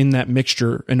alcohol in that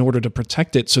mixture in order to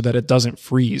protect it so that it doesn't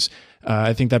freeze.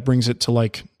 I think that brings it to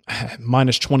like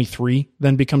minus 23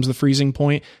 then becomes the freezing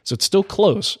point. So it's still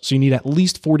close. So you need at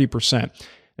least 40%.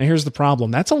 Now here's the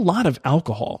problem. That's a lot of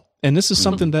alcohol. And this is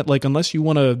something that, like, unless you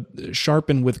want to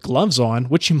sharpen with gloves on,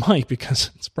 which you might because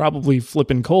it's probably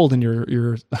flipping cold in your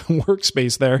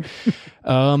workspace there.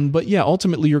 But yeah,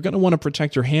 ultimately you're going to want to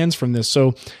protect your hands from this.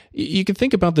 So you can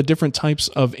think about the different types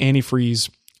of antifreeze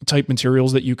type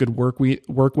materials that you could work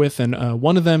with. And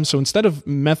one of them, so instead of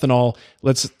methanol,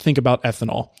 let's think about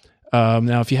ethanol.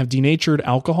 Now, if you have denatured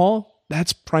alcohol,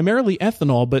 that's primarily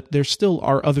ethanol, but there still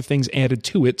are other things added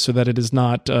to it so that it is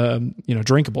not,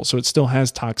 drinkable. So it still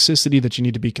has toxicity that you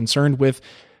need to be concerned with.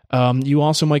 You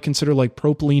also might consider like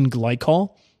propylene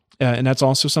glycol. And that's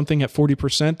also something at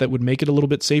 40% that would make it a little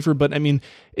bit safer. But I mean,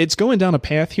 it's going down a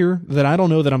path here that I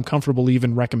don't know that I'm comfortable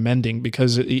even recommending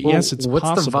because yes, it's what's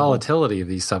possible. The volatility of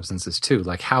these substances too?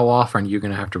 Like how often are you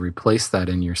going to have to replace that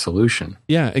in your solution?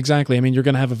 Yeah, exactly. I mean, you're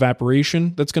going to have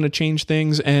evaporation that's going to change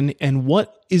things. And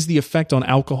what is the effect on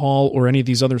alcohol or any of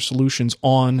these other solutions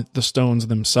on the stones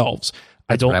themselves?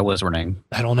 I was wondering.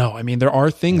 I don't know. I mean, there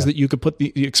are things that you could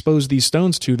expose these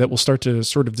stones to that will start to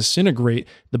sort of disintegrate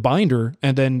the binder,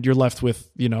 and then you're left with,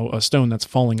 a stone that's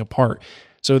falling apart.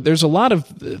 So there's a lot of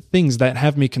things that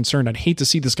have me concerned. I'd hate to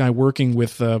see this guy working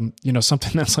with,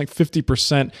 something that's like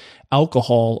 50%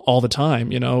 alcohol all the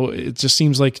time. It just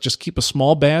seems like just keep a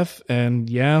small bath, and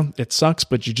yeah, it sucks,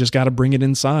 but you just got to bring it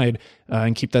inside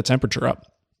and keep that temperature up.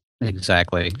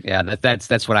 Exactly. Yeah,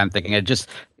 that's what I'm thinking. Just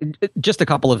a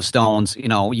couple of stones,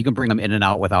 you can bring them in and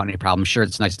out without any problem. Sure,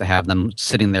 it's nice to have them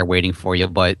sitting there waiting for you,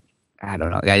 but I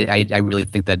don't know. I really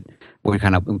think that we're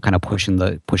kind of pushing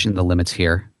the limits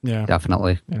here. Yeah,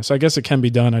 definitely. Yeah, so I guess it can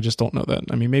be done. I just don't know that.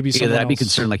 I mean, maybe I'd be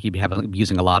concerned like you'd be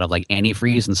using a lot of like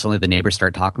antifreeze, and suddenly the neighbors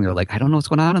start talking. They're like, I don't know what's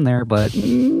going on in there, but.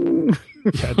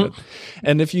 Yeah,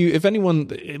 and if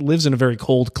anyone lives in a very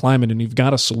cold climate and you've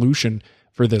got a solution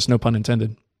for this, no pun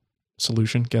intended.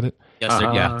 Solution, get it? Yes,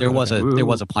 there was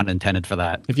a pun intended for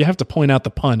that. If you have to point out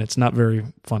the pun, it's not very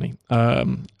funny.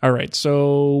 All right,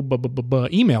 so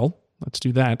email. Let's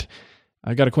do that.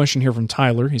 I got a question here from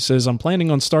Tyler. He says, I'm planning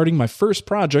on starting my first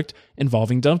project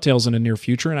involving dovetails in the near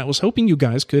future, and I was hoping you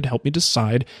guys could help me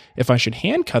decide if I should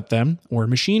hand cut them or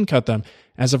machine cut them.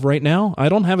 As of right now, I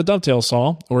don't have a dovetail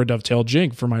saw or a dovetail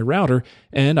jig for my router,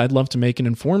 and I'd love to make an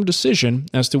informed decision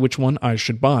as to which one I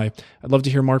should buy. I'd love to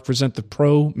hear Mark present the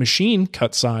pro machine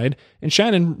cut side, and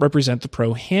Shannon represent the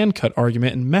pro hand cut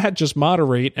argument, and Matt just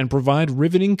moderate and provide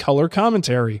riveting color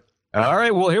commentary. All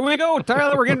right, well, here we go,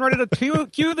 Tyler. We're getting ready to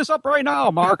cue this up right now.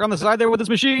 Mark on the side there with his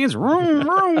machines. Vroom,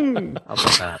 vroom. How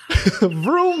about that?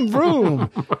 Vroom,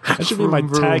 vroom. That should be my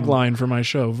tagline for my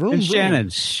show. Vroom, and vroom. Shannon,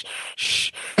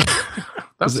 shh.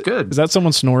 That's good. Is that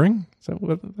someone snoring? Is that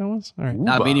what that was? All right.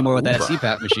 Not me anymore with that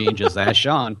CPAP machine. Just ask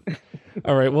Sean.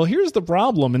 All right. Well, here's the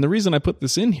problem. And the reason I put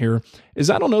this in here is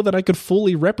I don't know that I could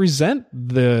fully represent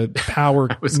the power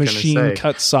machine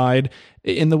cut side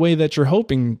in the way that you're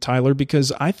hoping, Tyler,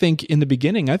 because I think in the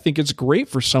beginning, it's great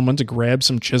for someone to grab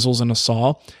some chisels and a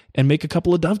saw and make a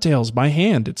couple of dovetails by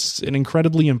hand. It's an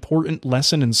incredibly important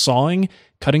lesson in sawing,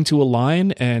 cutting to a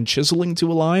line and chiseling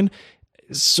to a line.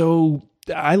 So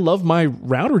I love my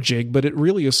router jig, but it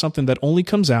really is something that only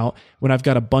comes out when I've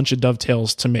got a bunch of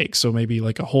dovetails to make. So maybe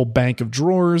like a whole bank of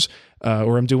drawers,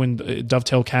 or I'm doing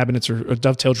dovetail cabinets or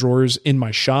dovetail drawers in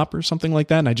my shop or something like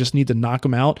that, and I just need to knock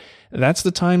them out. That's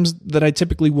the times that I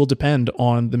typically will depend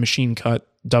on the machine cut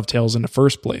dovetails in the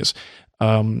first place.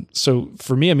 So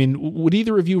for me, I mean, would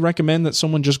either of you recommend that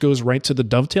someone just goes right to the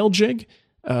dovetail jig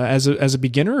as a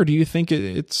beginner, or do you think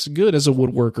it's good as a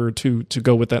woodworker to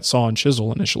go with that saw and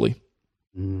chisel initially?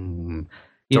 Do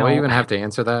I even have to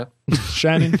answer that?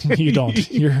 Shannon, you don't.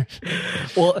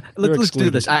 Let's do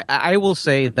this. I will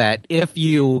say that if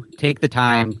you take the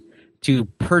time to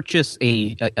purchase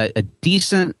a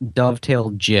decent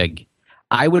dovetail jig,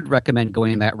 I would recommend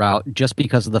going that route just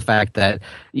because of the fact that,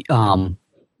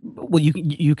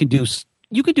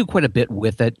 you can do quite a bit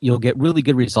with it. You'll get really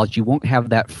good results. You won't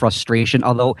have that frustration.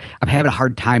 Although I'm having a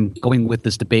hard time going with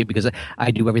this debate because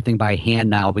I do everything by hand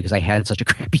now because I had such a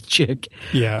crappy jig.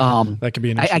 Yeah, that could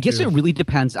be an issue. I guess it really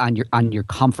depends on your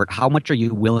comfort. How much are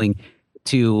you willing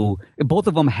to? Both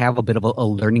of them have a bit of a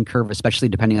learning curve, especially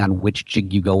depending on which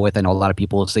jig you go with. I know a lot of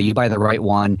people will say you buy the right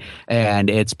one and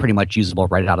it's pretty much usable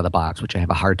right out of the box, which I have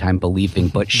a hard time believing.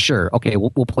 But sure, okay, we'll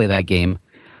play that game.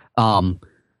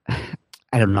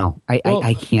 I don't know.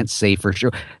 I can't say for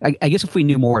sure. I guess if we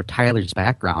knew more of Tyler's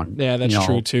background. Yeah, that's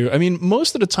true too. I mean,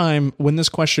 most of the time when this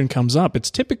question comes up,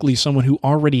 it's typically someone who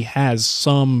already has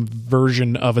some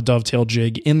version of a dovetail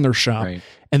jig in their shop. Right.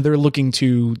 And they're looking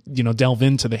to, delve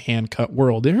into the hand cut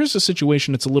world. Here's a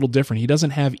situation that's a little different. He doesn't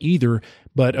have either,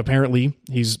 but apparently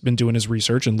he's been doing his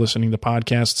research and listening to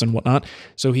podcasts and whatnot.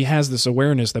 So he has this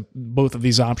awareness that both of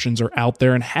these options are out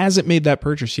there and hasn't made that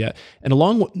purchase yet. And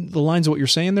along the lines of what you're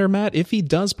saying there, Matt, if he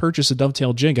does purchase a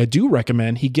dovetail jig, I do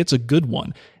recommend he gets a good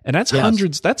one. And that's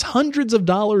hundreds of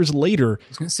dollars later. I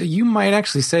was going to say, you might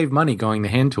actually save money going the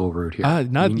hand tool route here.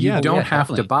 You don't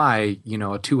have to buy, a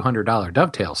 $200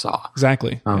 dovetail saw.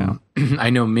 Exactly. I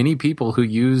know many people who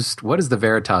used, what is the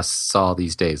Veritas saw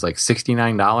these days? Like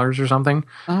 $69 or something?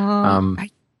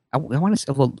 I want to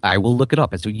say, well, I will look it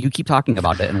up. So you keep talking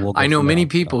about it, and we'll. I know many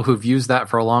people who've used that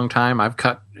for a long time. I've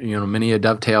cut, many a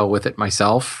dovetail with it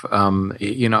myself.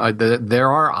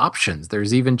 There are options.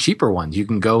 There's even cheaper ones. You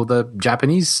can go the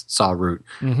Japanese saw route,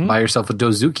 buy yourself a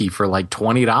Dozuki for like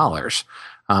 $20.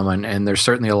 And there's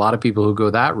certainly a lot of people who go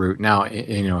that route. Now,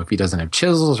 if he doesn't have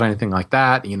chisels or anything like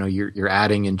that, you're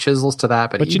adding in chisels to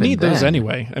that. But you need those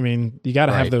anyway. I mean, you got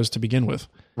to have those to begin with.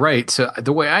 Right. So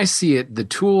the way I see it, the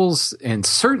tools and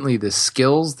certainly the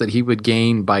skills that he would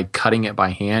gain by cutting it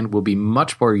by hand will be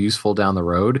much more useful down the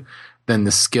road than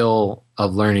the skill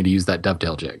of learning to use that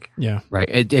dovetail jig. Yeah. Right.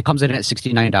 It comes in at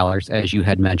 $69, as you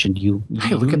had mentioned.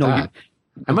 Hey, look at that.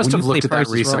 I must have looked at that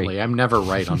recently. I'm never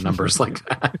right on numbers like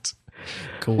that.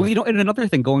 Cool. Well, and another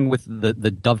thing, going with the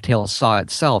dovetail saw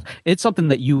itself, it's something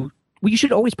that you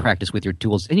should always practice with your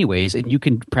tools anyways, and you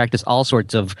can practice all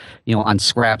sorts of, on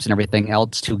scraps and everything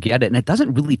else to get it, and it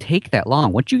doesn't really take that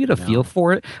long. Once you get a feel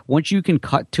for it, once you can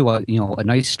cut to a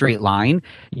nice straight line,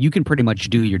 you can pretty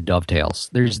much do your dovetails.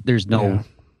 There's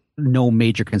no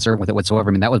major concern with it whatsoever.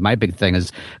 I mean, that was my big thing,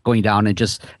 is going down and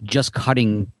just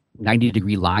cutting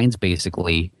 90-degree lines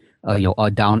basically,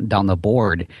 down the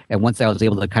board. And once I was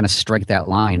able to kind of strike that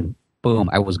line, boom,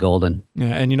 I was golden. Yeah,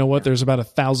 and you know what? There's about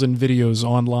 1,000 videos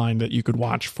online that you could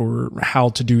watch for how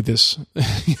to do this,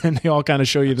 and they all kind of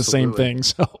show you the same thing.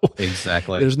 So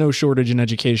exactly, there's no shortage in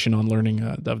education on learning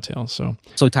dovetail. So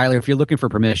Tyler, if you're looking for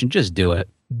permission, just do it.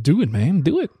 Do it, man.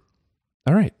 Do it.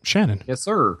 All right, Shannon. Yes,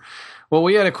 sir. Well,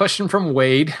 we had a question from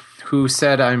Wade, who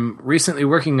said, I'm recently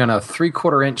working on a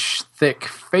 3/4 inch thick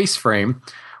face frame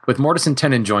with mortise and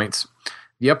tenon joints.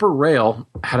 The upper rail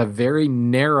had a very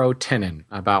narrow tenon,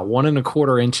 about 1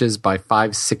 1/4 inches by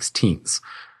 5/16.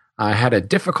 I had a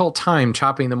difficult time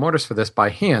chopping the mortise for this by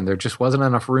hand. There just wasn't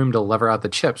enough room to lever out the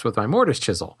chips with my mortise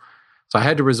chisel. So I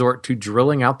had to resort to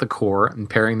drilling out the core and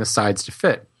paring the sides to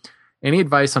fit. Any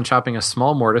advice on chopping a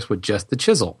small mortise with just the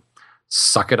chisel?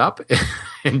 Suck it up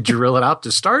and drill it out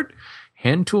to start?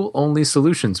 Hand tool only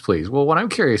solutions, please. Well, what I'm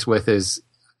curious with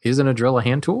isn't a drill a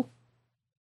hand tool?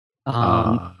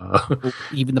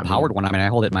 Even the powered one. I mean, I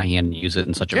hold it in my hand and use it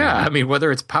in such a manner. I mean,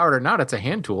 whether it's powered or not, it's a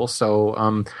hand tool.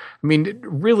 So,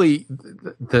 really,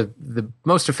 the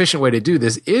most efficient way to do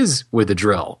this is with a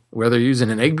drill. Whether you're using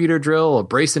an egg beater drill, a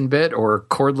brace bit, or a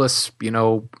cordless,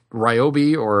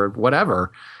 Ryobi or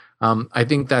whatever, I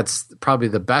think that's probably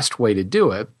the best way to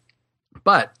do it.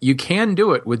 But you can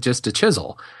do it with just a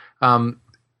chisel.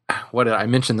 What did I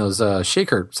mention? Those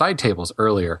shaker side tables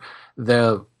earlier.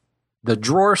 The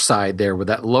drawer side there, where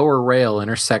that lower rail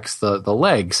intersects the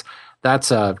legs, that's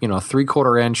a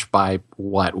 3/4 inch by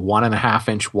 1.5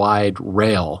 inch wide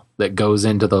rail that goes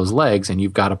into those legs, and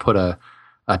you've got to put a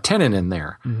tenon in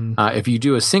there. Mm-hmm. If you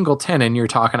do a single tenon, you're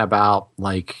talking about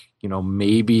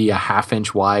maybe a 1/2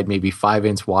 inch wide, maybe 5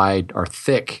 inch wide or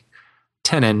thick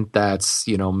tenon that's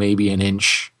maybe 1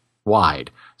 inch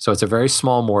wide. So it's a very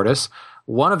small mortise.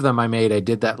 One of them I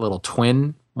did that little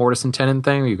twin mortise and tenon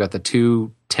thing where you've got the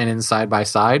two tenons side by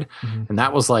side, and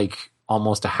that was like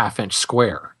almost a 1/2 inch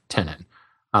square tenon.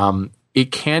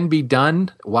 It can be done,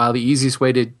 while the easiest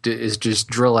way to is just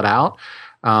drill it out.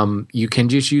 You can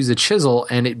just use a chisel,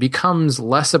 and it becomes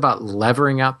less about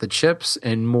levering out the chips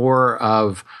and more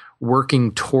of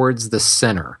working towards the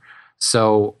center.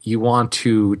 So you want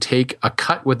to take a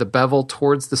cut with the bevel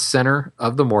towards the center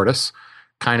of the mortise,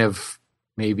 kind of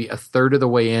maybe a third of the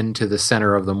way into the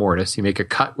center of the mortise. You make a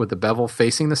cut with the bevel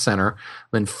facing the center,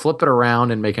 then flip it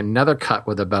around and make another cut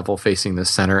with the bevel facing the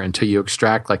center until you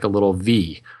extract like a little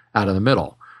V out of the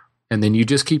middle. And then you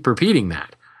just keep repeating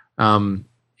that.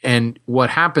 And what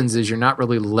happens is you're not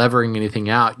really levering anything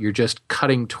out. You're just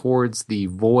cutting towards the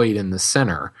void in the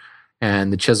center.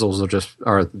 And the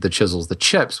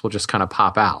chips will just kind of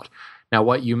pop out. Now,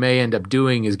 what you may end up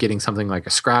doing is getting something like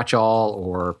a scratch-all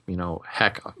or,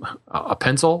 a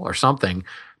pencil or something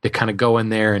to kind of go in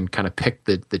there and kind of pick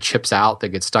the chips out that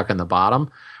get stuck in the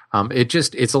bottom.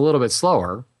 It's a little bit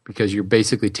slower because you're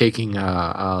basically taking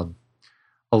a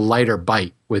lighter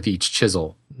bite with each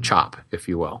chisel chop, if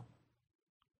you will.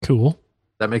 Cool.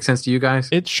 That makes sense to you guys?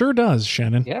 It sure does,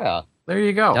 Shannon. Yeah. There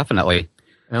you go. Definitely.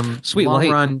 Sweet. Long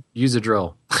run, use a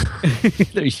drill.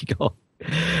 There you go.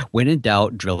 When in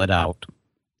doubt, drill it out.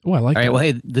 Oh, I like All that. right, well,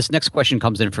 hey, this next question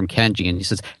comes in from Kenji, and he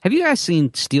says, have you guys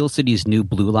seen Steel City's new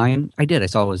blue line? I did. I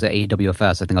saw it was at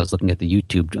AWFS. I think I was looking at the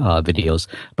YouTube videos,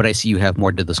 but I see you have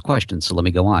more to this question, so let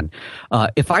me go on.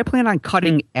 If I plan on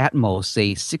cutting at most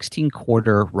a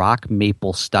 16-quarter rock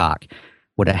maple stock,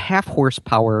 would a half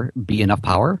horsepower be enough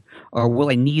power, or will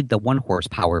I need the 1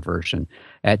 horsepower version?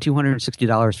 At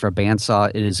 $260 for a bandsaw,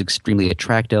 it is extremely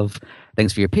attractive.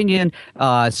 Thanks for your opinion.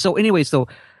 So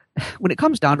when it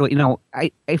comes down to it,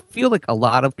 I feel like a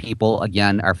lot of people,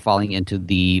 again, are falling into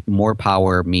the more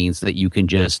power means that you can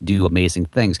just do amazing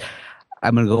things.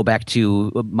 I'm going to go back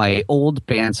to my old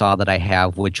bandsaw that I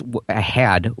have, which I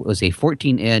had was a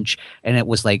 14-inch, and it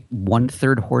was like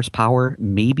 1/3 horsepower,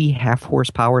 maybe half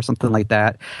horsepower, something like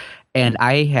that. And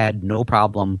I had no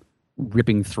problem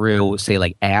ripping through, say,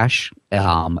 like ash.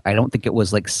 I don't think it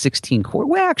was like 16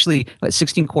 quarters. Well, actually,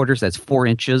 16 quarters, that's 4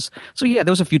 inches. So yeah,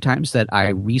 there was a few times that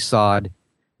I resawed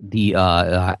the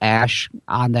ash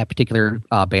on that particular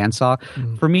bandsaw.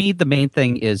 Mm-hmm. For me, the main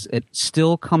thing is it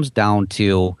still comes down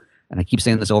to, and I keep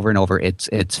saying this over and over,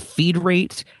 it's feed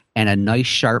rate and a nice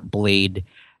sharp blade,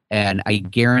 and I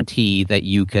guarantee that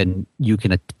you can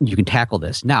tackle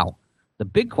this. Now, the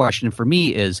big question for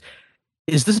me is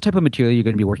this a type of material you're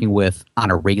going to be working with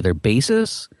on a regular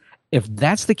basis? If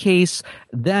that's the case,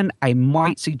 then I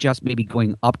might suggest maybe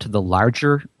going up to the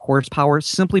larger horsepower,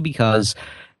 simply because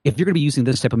if you're going to be using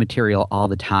this type of material all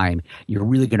the time, you're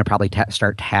really going to probably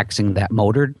start taxing that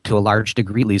motor to a large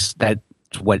degree. At least that's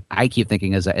what I keep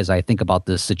thinking as I think about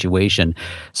this situation.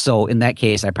 So in that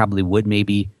case, I probably would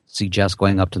maybe suggest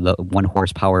going up to the 1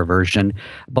 horsepower version.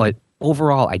 But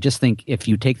overall, I just think if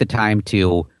you take the time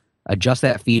to adjust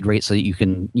that feed rate so that you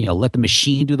can, let the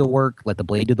machine do the work, let the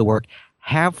blade do the work,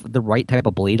 have the right type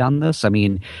of blade on this. I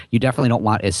mean, you definitely don't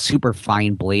want a super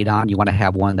fine blade on. You want to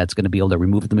have one that's going to be able to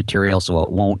remove the material so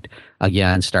it won't,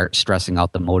 again, start stressing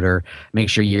out the motor. Make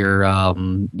sure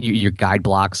your guide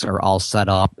blocks are all set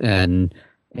up and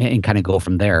kind of go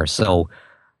from there. So,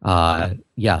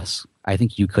 yes, I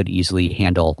think you could easily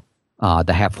handle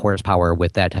the half horsepower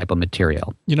with that type of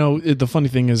material. The funny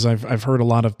thing is I've heard a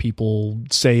lot of people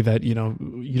say that, you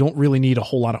don't really need a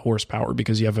whole lot of horsepower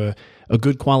because you have a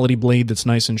good quality blade that's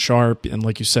nice and sharp. And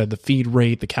like you said, the feed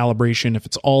rate, the calibration, if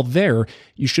it's all there,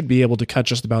 you should be able to cut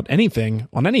just about anything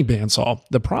on any bandsaw.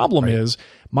 The problem is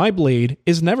my blade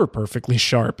is never perfectly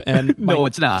sharp. And no,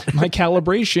 it's not. My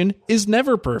calibration is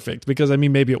never perfect because,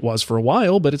 maybe it was for a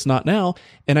while, but it's not now.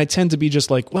 And I tend to be just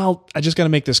like, well, I just got to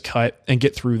make this cut and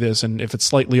get through this. And if it's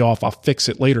slightly off, I'll fix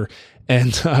it later.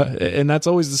 And that's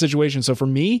always the situation. So for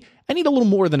me, I need a little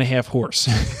more than a half horse.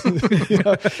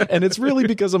 And it's really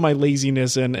because of my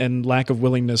laziness and lack of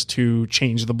willingness to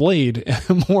change the blade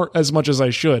as much as I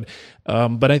should.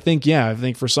 But I think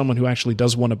for someone who actually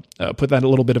does want to put that a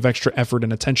little bit of extra effort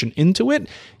and attention into it,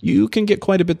 you can get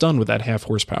quite a bit done with that half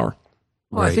horsepower.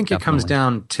 Well, I think definitely. It comes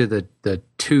down to the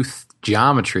tooth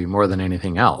geometry more than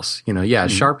anything else.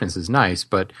 Sharpness is nice,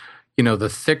 but the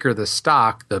thicker the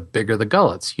stock, the bigger the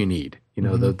gullets you need.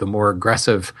 The more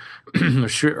aggressive,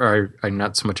 or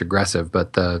not so much aggressive,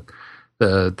 but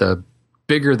the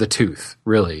bigger the tooth,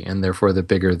 really, and therefore the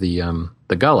bigger the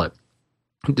gullet.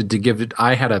 To give it,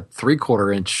 I had a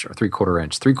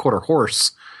 3/4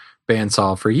 horse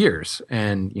bandsaw for years,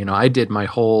 and I did my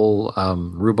whole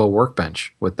Rubo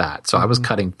workbench with that. So I was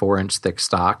cutting 4-inch thick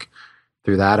stock.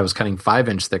 Through that, I was cutting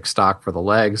 5-inch thick stock for the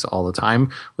legs all the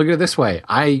time. Look at it this way: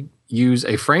 I use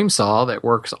a frame saw that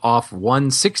works off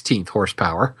 1/16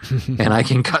 horsepower, and I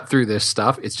can cut through this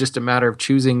stuff. It's just a matter of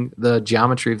choosing the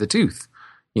geometry of the tooth.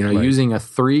 Using a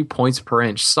 3 points per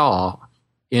inch saw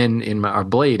in my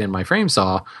blade in my frame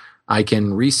saw, I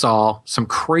can resaw some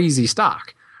crazy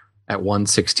stock at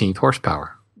 1/16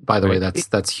 horsepower. By the way,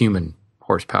 that's human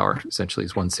horsepower. Essentially,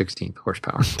 is 1/16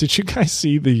 horsepower. Did you guys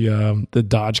see the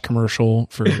Dodge commercial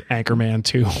for Anchorman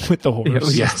 2 with the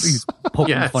horse? Yes. He's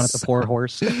poking fun at the poor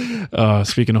horse.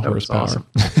 Speaking of horsepower. Awesome.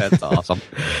 That's awesome.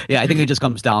 Yeah, I think it just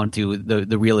comes down to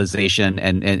the realization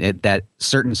and that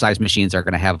certain size machines are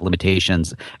going to have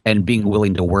limitations, and being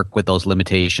willing to work with those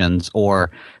limitations, or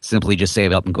simply just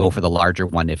save up and go for the larger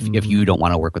one if you don't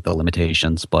want to work with the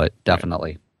limitations. But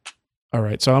definitely. All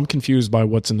right, so I'm confused by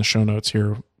what's in the show notes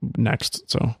here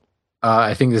next. So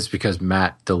I think this is because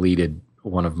Matt deleted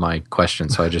one of my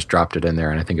questions, so I just dropped it in there,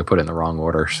 and I think I put it in the wrong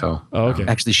order. So, okay.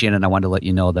 Actually, Shannon, I wanted to let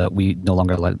you know that we no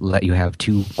longer let you have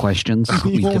 2 questions.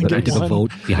 We did a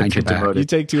vote behind your back. You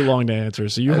take too long to answer,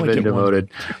 so you I've only been get demoted.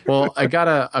 one. Well, I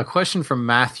got a question from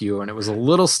Matthew, and it was a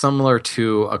little similar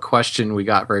to a question we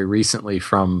got very recently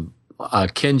from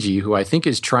Kenji, who I think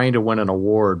is trying to win an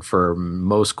award for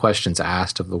most questions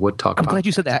asked of the Wood Talk. I'm glad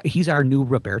you said that. He's our new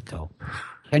Roberto.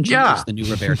 Tension Yeah. is the new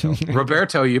Roberto.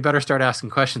 Roberto, you better start asking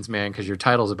questions, man, because your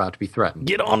title's about to be threatened.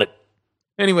 Get on it.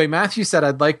 Anyway, Matthew said,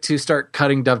 I'd like to start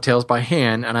cutting dovetails by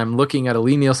hand, and I'm looking at a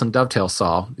Lie-Nielsen dovetail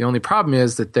saw. The only problem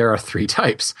is that there are 3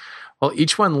 types. While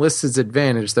each one lists its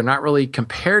advantage, they're not really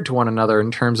compared to one another in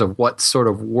terms of what sort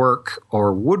of work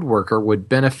or woodworker would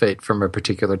benefit from a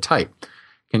particular type.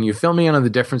 Can you fill me in on the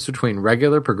difference between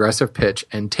regular, progressive pitch,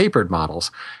 and tapered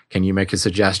models? Can you make a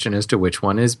suggestion as to which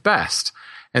one is best?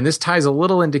 And this ties a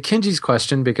little into Kinji's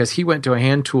question because he went to a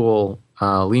hand tool,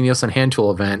 Lie-Nielsen hand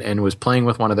tool event and was playing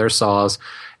with one of their saws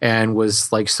and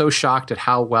was like so shocked at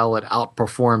how well it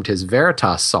outperformed his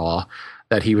Veritas saw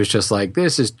that he was just like,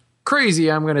 this is crazy.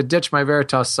 I'm going to ditch my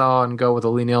Veritas saw and go with a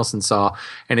Lie-Nielsen saw.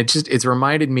 And it's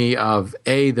reminded me of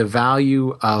the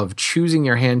value of choosing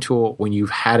your hand tool when you've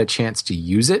had a chance to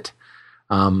use it.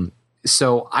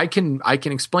 So I can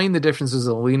explain the differences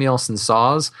of Lie-Nielsen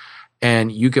saws,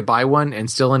 and you could buy one and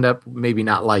still end up maybe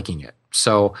not liking it.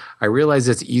 So I realize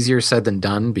it's easier said than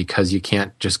done because you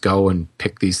can't just go and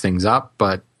pick these things up.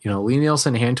 But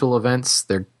Lie-Nielsen hand tool events,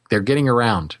 they're getting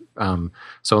around.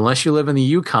 So unless you live in the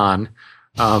Yukon,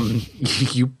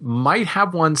 you might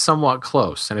have one somewhat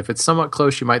close. And if it's somewhat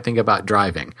close, you might think about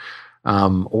driving,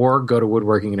 or go to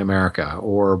Woodworking in America,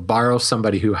 or borrow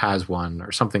somebody who has one,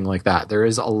 or something like that. There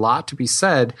is a lot to be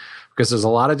said because there's a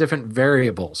lot of different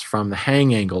variables, from the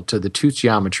hang angle to the tooth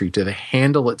geometry to the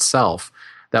handle itself,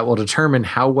 that will determine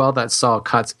how well that saw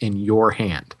cuts in your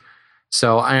hand.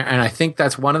 So, I think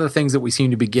that's one of the things that we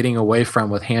seem to be getting away from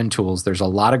with hand tools. There's a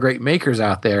lot of great makers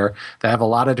out there that have a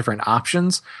lot of different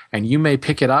options, and you may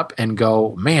pick it up and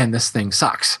go, man, this thing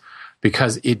sucks,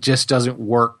 because it just doesn't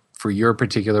work for your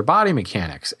particular body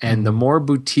mechanics. And the more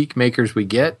boutique makers we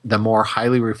get, the more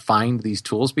highly refined these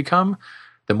tools become,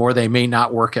 the more they may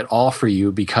not work at all for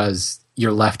you because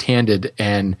you're left-handed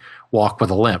and walk with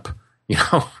a limp.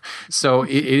 So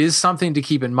it is something to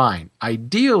keep in mind.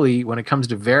 Ideally, when it comes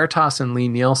to Veritas and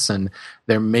Lie-Nielsen,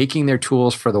 they're making their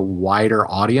tools for the wider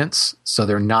audience, so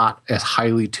they're not as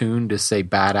highly tuned as, say,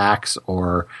 Bad Axe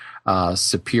or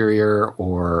Superior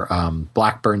or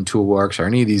Blackburn Toolworks or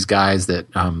any of these guys that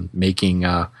making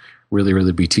really,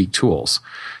 really boutique tools.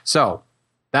 So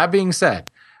that being said,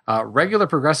 regular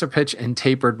progressive pitch and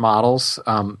tapered models.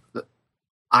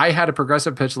 I had a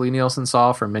progressive pitch Lie-Nielsen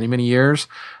saw for many, many years.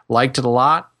 Liked it a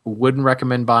lot. Wouldn't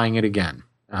recommend buying it again.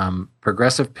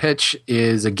 Progressive pitch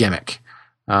is a gimmick.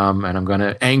 And I'm going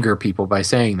to anger people by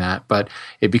saying that, but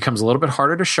it becomes a little bit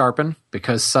harder to sharpen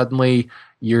because suddenly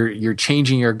you're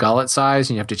changing your gullet size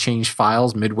and you have to change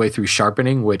files midway through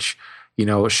sharpening, which,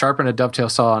 sharpen a dovetail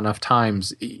saw enough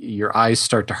times, your eyes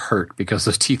start to hurt because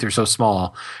those teeth are so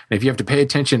small. And if you have to pay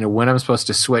attention to when I'm supposed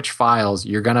to switch files,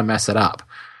 you're going to mess it up.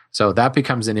 So that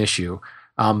becomes an issue.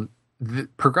 The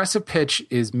progressive pitch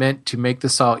is meant to make the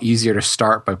saw easier to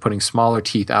start by putting smaller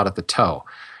teeth out at the toe.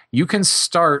 You can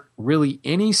start really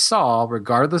any saw,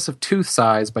 regardless of tooth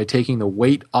size, by taking the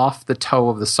weight off the toe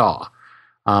of the saw.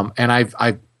 And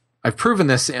I've proven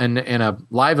this in a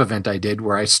live event I did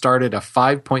where I started a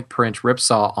 5-point per inch rip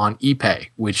saw on Ipe,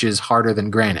 which is harder than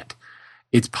granite.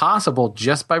 It's possible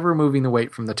just by removing the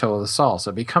weight from the toe of the saw.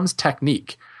 So it becomes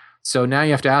technique. So now you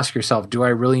have to ask yourself, do I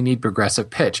really need progressive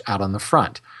pitch out on the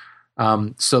front?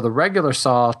 So the regular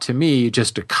saw, to me,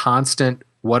 just a constant,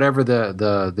 whatever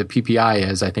the PPI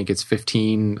is, I think it's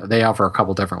 15. They offer a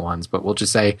couple different ones, but we'll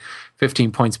just say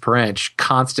 15 points per inch,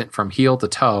 constant from heel to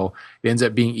toe. It ends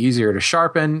up being easier to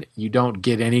sharpen. You don't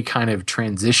get any kind of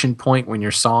transition point when you're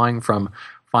sawing from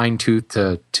fine tooth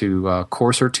to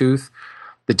coarser tooth.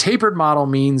 The tapered model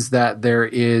means that there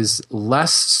is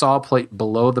less saw plate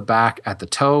below the back at the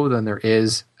toe than there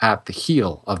is at the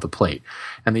heel of the plate.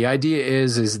 And the idea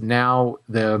is now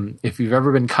if you've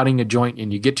ever been cutting a joint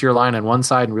and you get to your line on one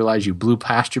side and realize you blew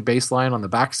past your baseline on the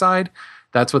back side,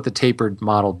 that's what the tapered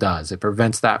model does. It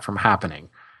prevents that from happening.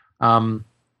 A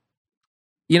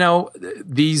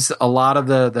lot of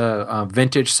the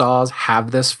vintage saws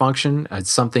have this function.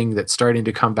 It's something that's starting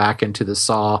to come back into the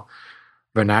saw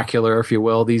vernacular, if you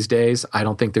will, these days. I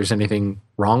don't think there's anything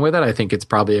wrong with it. I think it's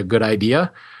probably a good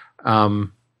idea.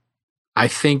 I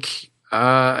think,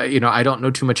 I don't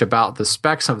know too much about the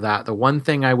specs of that. The one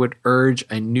thing I would urge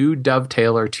a new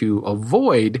dovetailer to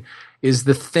avoid is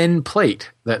the thin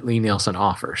plate that Lie-Nielsen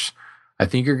offers. I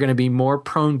think you're going to be more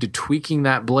prone to tweaking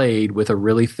that blade with a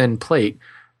really thin plate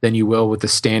than you will with the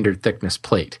standard thickness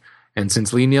plate. And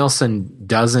since Lie-Nielsen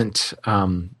doesn't,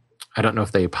 I don't know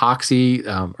if they epoxy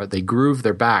or they groove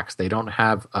their backs. They don't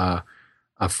have a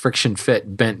friction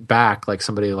fit bent back like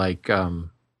somebody like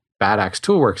Bad Axe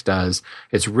Toolworks does.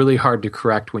 It's really hard to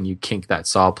correct when you kink that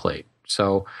saw plate.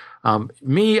 So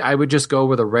I would just go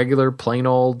with a regular plain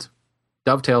old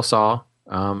dovetail saw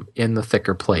in the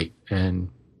thicker plate and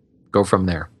go from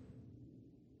there.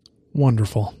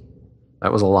 Wonderful.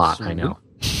 That was a lot, I know.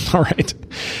 All right.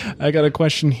 I got a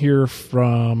question here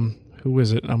from, who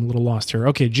is it? I'm a little lost here.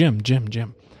 Okay, Jim.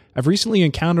 I've recently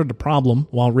encountered a problem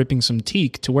while ripping some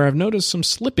teak to where I've noticed some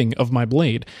slipping of my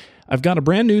blade. I've got a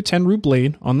brand new 10 root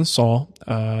blade on the saw,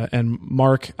 and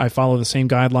Mark, I follow the same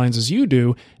guidelines as you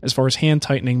do as far as hand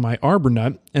tightening my arbor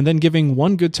nut and then giving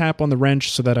one good tap on the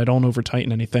wrench so that I don't over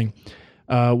tighten anything.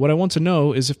 What I want to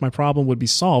know is if my problem would be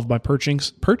solved by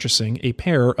purchasing a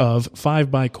pair of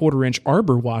 5 by 1/4 inch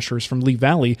arbor washers from Lee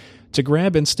Valley to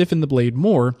grab and stiffen the blade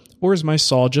more, or is my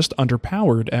saw just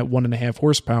underpowered at 1.5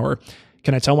 horsepower?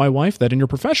 Can I tell my wife that in your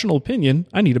professional opinion,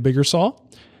 I need a bigger saw?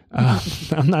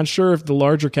 I'm not sure if the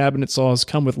larger cabinet saws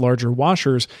come with larger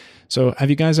washers. So have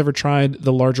you guys ever tried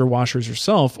the larger washers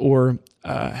yourself, or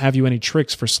have you any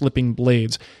tricks for slipping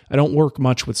blades? I don't work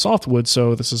much with softwood,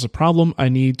 so this is a problem I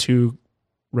need to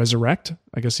resurrect.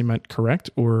 I guess he meant correct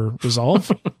or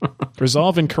resolve.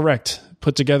 Resolve and correct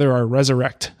put together are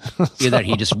resurrect. Either that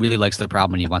he just really likes the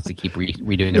problem and he wants to keep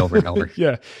redoing it over and over.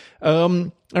 Yeah.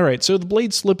 All right. So the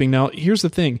blade slipping. Now, here's the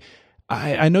thing.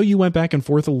 I know you went back and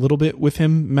forth a little bit with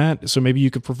him, Matt, so maybe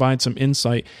you could provide some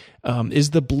insight. Is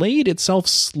the blade itself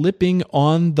slipping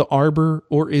on the arbor,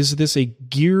 or is this a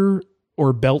gear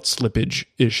or belt slippage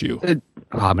issue? I'm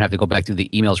going to have to go back through the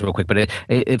emails real quick, but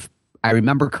if I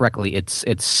remember correctly, it's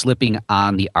slipping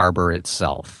on the arbor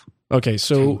itself. Okay,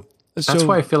 so that's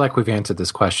why I feel like we've answered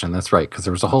this question. That's right, because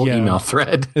there was a whole email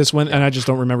thread. This one, and I just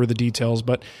don't remember the details.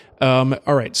 But all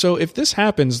right, so if this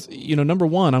happens, number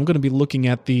one, I'm going to be looking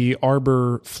at the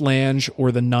arbor flange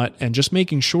or the nut and just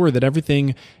making sure that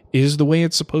everything is the way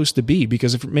it's supposed to be.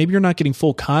 Because if maybe you're not getting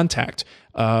full contact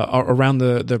around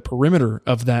the perimeter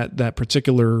of that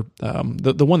particular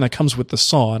the one that comes with the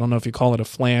saw. I don't know if you call it a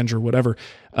flange or whatever,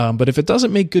 but if it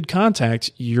doesn't make good contact,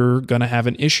 you're going to have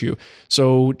an issue.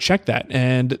 So check that.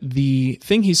 And the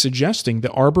thing he's suggesting,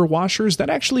 the arbor washers, that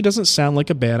actually doesn't sound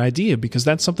like a bad idea, because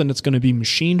that's something that's going to be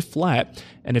machined flat.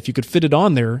 And if you could fit it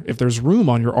on there, if there's room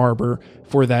on your arbor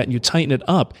for that and you tighten it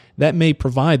up, that may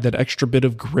provide that extra bit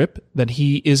of grip that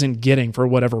he isn't getting for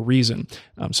whatever reason.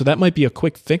 So that might be a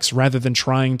quick fix rather than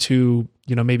trying to,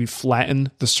 maybe flatten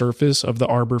the surface of the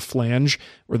arbor flange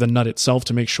or the nut itself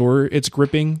to make sure it's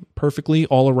gripping perfectly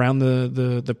all around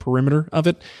the perimeter of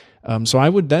it. So I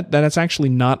would that's actually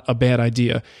not a bad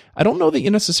idea. I don't know that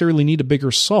you necessarily need a bigger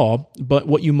saw, but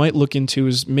what you might look into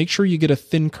is make sure you get a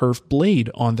thin kerf blade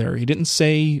on there. He didn't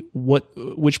say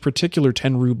which particular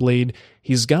Tenru blade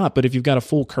he's got, but if you've got a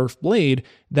full kerf blade,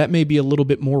 that may be a little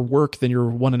bit more work than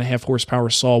your 1.5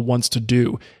 horsepower saw wants to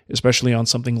do, especially on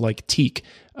something like teak.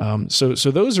 So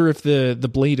those are if the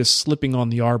blade is slipping on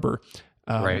the arbor.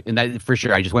 Right, and that for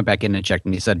sure. I just went back in and checked,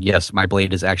 and he said, yes, my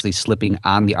blade is actually slipping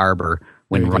on the arbor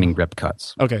when running grip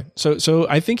cuts. Okay, so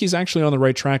I think he's actually on the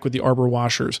right track with the arbor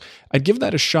washers. I'd give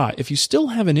that a shot. If you still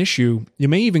have an issue, you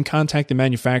may even contact the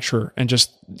manufacturer and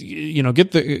just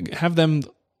have them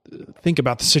think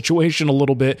about the situation a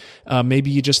little bit.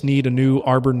 Maybe you just need a new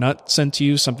arbor nut sent to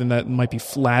you, something that might be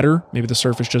flatter. Maybe the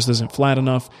surface just isn't flat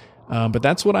enough. But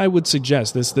that's what I would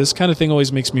suggest. This kind of thing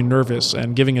always makes me nervous,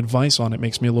 and giving advice on it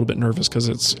makes me a little bit nervous because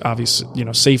it's obvious,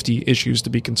 safety issues to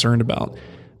be concerned about.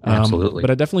 Absolutely.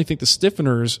 But I definitely think the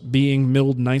stiffeners being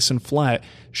milled nice and flat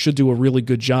should do a really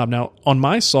good job. Now, on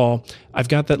my saw, I've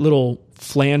got that little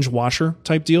flange washer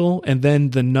type deal, and then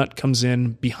the nut comes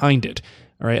in behind it.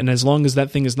 All right. And as long as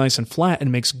that thing is nice and flat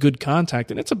and makes good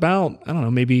contact, and it's about,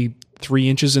 maybe 3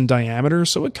 inches in diameter,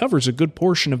 so it covers a good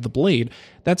portion of the blade.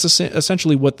 That's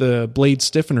essentially what the blade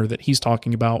stiffener that he's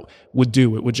talking about would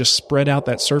do. It would just spread out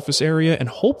that surface area and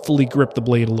hopefully grip the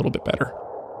blade a little bit better.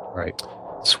 Right.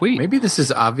 Sweet. Maybe this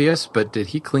is obvious, but did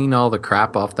he clean all the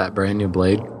crap off that brand new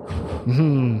blade?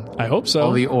 I hope so.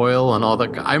 All the oil and all the...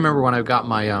 I remember when I got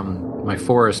my my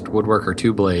Forest Woodworker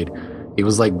 2 blade, it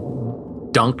was like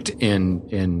dunked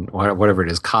in whatever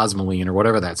it is, Cosmoline or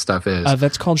whatever that stuff is.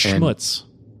 That's called schmutz.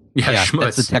 Yeah, schmutz.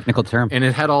 That's the technical term. And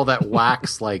it had all that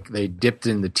wax, like they dipped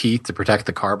in the teeth to protect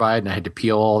the carbide, and I had to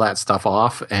peel all that stuff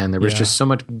off. And there was just so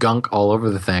much gunk all over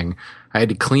the thing. I had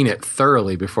to clean it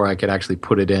thoroughly before I could actually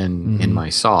put it in my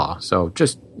saw. So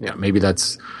just maybe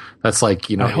that's like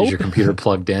is your computer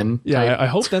plugged in? Yeah, I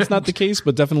hope that's not the case,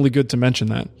 but definitely good to mention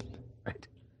that. Right.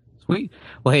 Sweet.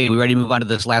 Well, hey, we ready to move on to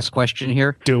this last question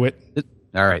here? Do it.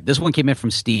 All right, this one came in from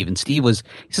Steve, and he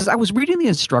says, I was reading the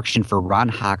instruction for Ron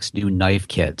Hock's new knife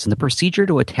kits, and the procedure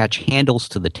to attach handles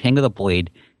to the tang of the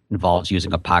blade involves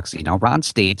using epoxy. Now, Ron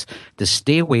states to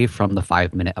stay away from the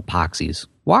 5-minute epoxies.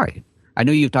 Why? I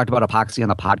know you've talked about epoxy on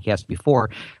the podcast before,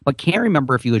 but can't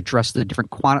remember if you addressed the different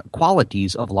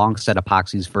qualities of long set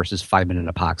epoxies versus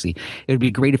 5-minute epoxy. It would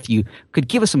be great if you could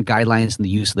give us some guidelines in the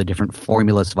use of the different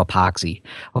formulas of epoxy.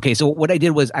 Okay, so what I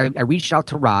did was I reached out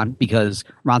to Ron because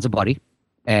Ron's a buddy.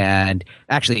 And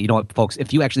actually, you know what, folks,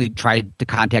 if you actually tried to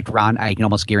contact Ron, I can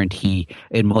almost guarantee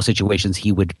in most situations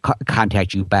he would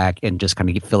contact you back and just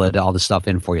kind of fill all the stuff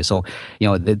in for you. So, you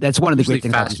know, that's one of the great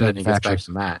things about these manufacturers. Back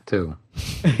to Matt, too.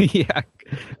 Yeah.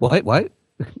 What?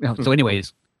 So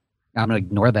anyways, I'm going to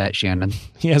ignore that, Shannon.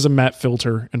 He has a Matt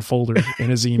filter and folder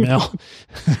in his email,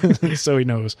 so he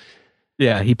knows.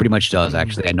 Yeah, he pretty much does,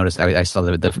 actually. I noticed, I saw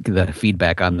the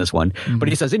feedback on this one. Mm-hmm. But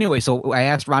he says, anyway, so I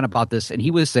asked Ron about this, and he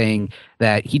was saying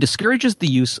that he discourages the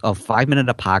use of 5-minute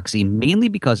epoxy mainly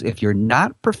because if you're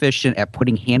not proficient at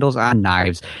putting handles on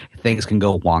knives, things can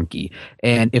go wonky.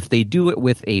 And if they do it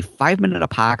with a 5-minute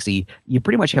epoxy, you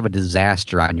pretty much have a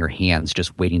disaster on your hands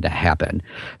just waiting to happen.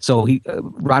 So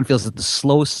Ron feels that the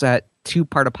slow set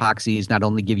 2-part epoxies not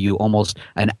only give you almost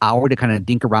an hour to kind of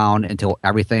dink around until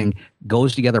everything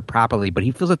goes together properly, but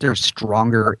he feels that they're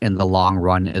stronger in the long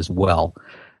run as well.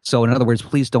 So in other words,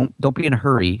 please don't be in a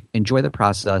hurry. Enjoy the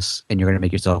process, and you're going to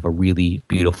make yourself a really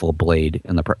beautiful blade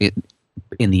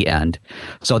in the end.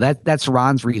 So that's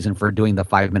Ron's reason for doing the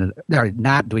 5-minute, or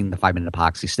not doing the 5-minute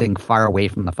epoxy, staying far away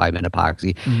from the 5-minute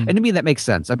epoxy. Mm-hmm. And to me, that makes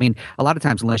sense. I mean, a lot of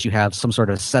times, unless you have some sort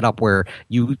of setup where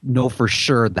you know for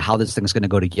sure how this thing is going to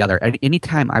go together,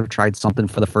 anytime I've tried something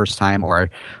for the first time, or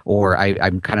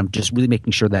I'm kind of just really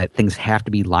making sure that things have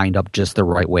to be lined up just the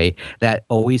right way, that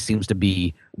always seems to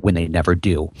be when they never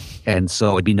do. And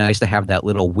so it'd be nice to have that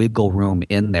little wiggle room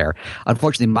in there.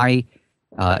 Unfortunately, my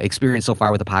experience so far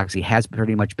with epoxy has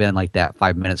pretty much been like that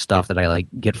 5-minute stuff that I like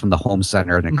get from the home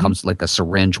center, and it comes like a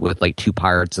syringe with like 2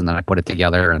 parts, and then I put it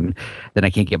together, and then I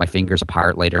can't get my fingers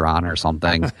apart later on or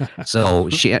something. So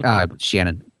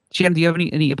Shannon, do you have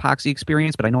any epoxy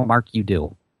experience? But I know, Mark, you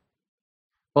do.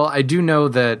 Well, I do know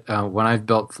that when I've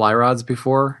built fly rods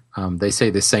before, they say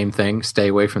the same thing: stay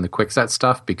away from the quickset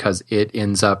stuff because it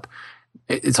ends up.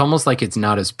 It's almost like it's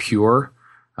not as pure.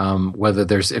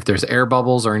 If there's air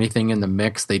bubbles or anything in the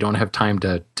mix, they don't have time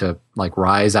to like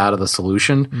rise out of the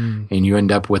solution, and you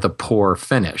end up with a poor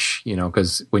finish. You know,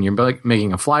 because when you're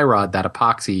making a fly rod, that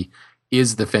epoxy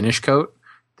is the finish coat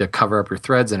to cover up your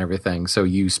threads and everything. So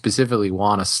you specifically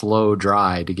want a slow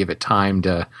dry to give it time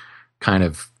to kind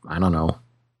of, I don't know,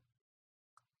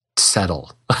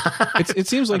 settle. It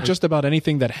seems like just about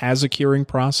anything that has a curing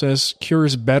process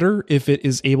cures better if it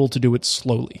is able to do it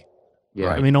slowly. Yeah,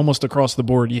 right. I mean, almost across the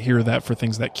board, you hear that for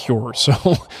things that cure. So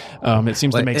it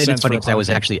seems to make sense. It's funny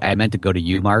because I meant to go to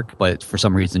you, Mark, but for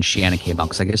some reason Shannon came out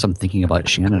because I guess I'm thinking about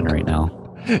Shannon right now.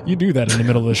 You do that in the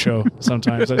middle of the show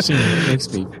sometimes. I've seen it. It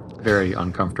makes me very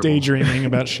uncomfortable. Daydreaming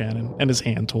about Shannon and his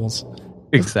hand tools.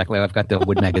 Exactly. I've got the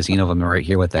Wood magazine of him right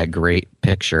here with that great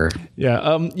picture.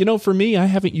 Yeah. For me, I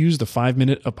haven't used the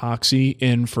 5-minute epoxy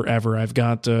in forever. I've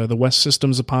got the West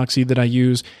Systems epoxy that I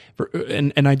use,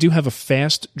 and I do have a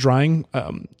fast drying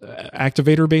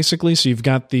activator, basically. So you've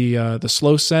got the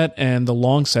slow set and the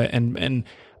long set, and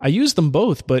I use them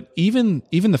both. But even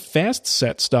the fast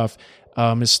set stuff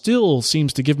it still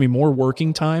seems to give me more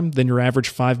working time than your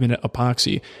average 5-minute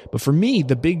epoxy. But for me,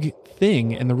 the big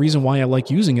thing and the reason why I like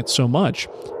using it so much,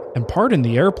 and pardon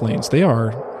the airplanes, they're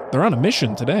on a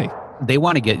mission today. They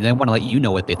want to let you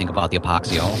know what they think about the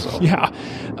epoxy also. Yeah.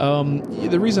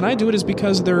 The reason I do it is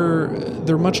because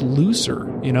they're much looser,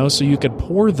 so you could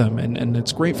pour them and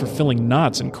it's great for filling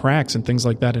knots and cracks and things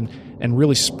like that and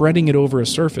really spreading it over a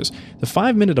surface. The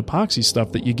 5-minute epoxy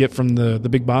stuff that you get from the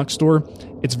big box store,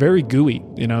 it's very gooey,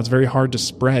 it's very hard to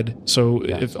spread. So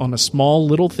if on a small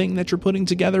little thing that you're putting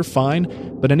together,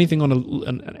 fine, but anything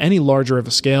on any larger of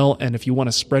a scale, and if you want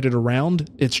to spread it around,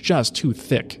 it's just too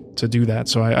thick to do that.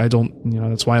 So I don't,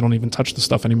 that's why I don't even touch the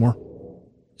stuff anymore.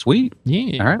 Sweet.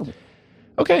 Yeah. All right.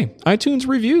 Okay, iTunes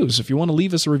reviews. If you want to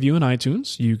leave us a review in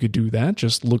iTunes, you could do that.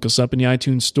 Just look us up in the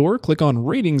iTunes store, click on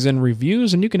ratings and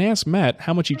reviews, and you can ask Matt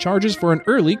how much he charges for an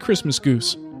early Christmas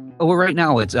goose. Well, right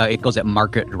now it goes at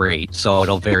market rate, so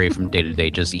it'll vary from day to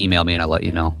day. Just email me and I'll let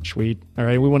you know. Sweet. All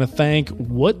right, we want to thank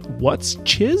What's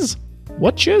Chiz?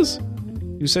 What Chiz?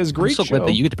 Who says great show. I'm so glad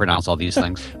that you get to pronounce all these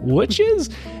things. Which is,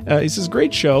 he says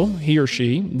great show, he or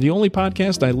she. The only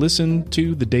podcast I listen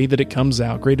to the day that it comes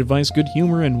out. Great advice, good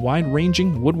humor, and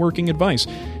wide-ranging woodworking advice.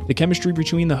 The chemistry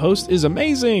between the hosts is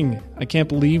amazing. I can't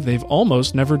believe they've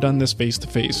almost never done this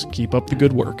face-to-face. Keep up the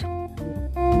good work.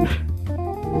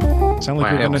 Sound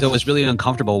like we're gonna... So it was really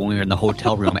uncomfortable when we were in the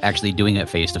hotel room actually doing it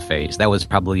face to face. That was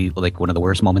probably like one of the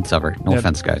worst moments ever. No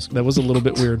offense, guys. That was a little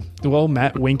bit weird. Well,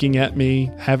 Matt winking at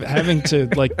me, having to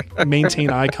like maintain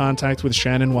eye contact with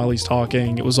Shannon while he's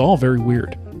talking. It was all very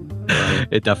weird.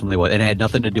 It definitely was. And it had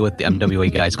nothing to do with the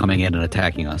MWA guys coming in and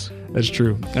attacking us. That's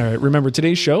true. All right. Remember,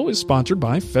 today's show is sponsored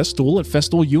by Festool at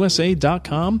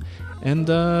festoolusa.com. And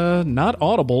not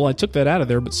Audible. I took that out of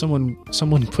there, but someone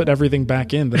put everything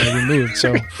back in that I removed.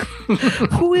 So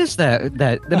who is that?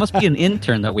 There must be an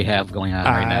intern that we have going on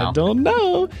right now. I don't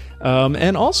know.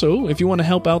 And also, if you want to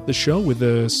help out the show with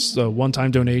a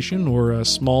one-time donation or a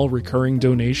small recurring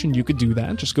donation, you could do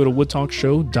that. Just go to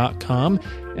woodtalkshow.com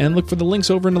and look for the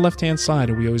links over in the left-hand side.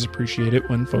 And we always appreciate it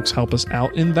when folks help us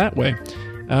out in that way.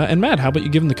 And Matt, how about you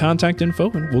give them the contact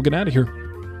info and we'll get out of here.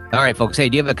 All right, folks. Hey,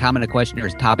 do you have a comment, a question, or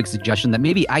a topic suggestion that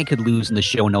maybe I could lose in the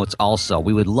show notes also?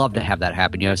 We would love to have that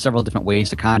happen. You have several different ways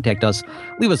to contact us.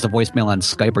 Leave us a voicemail on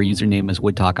Skype. Our username is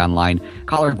WoodTalkOnline.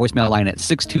 Call our voicemail line at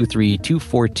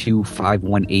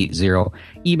 623-242-5180.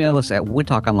 Email us at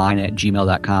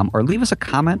woodtalkonline@gmail.com or leave us a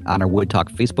comment on our Wood Talk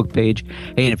Facebook page.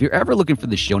 Hey, and if you're ever looking for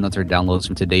the show notes or downloads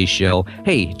from today's show,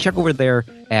 hey, check over there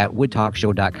at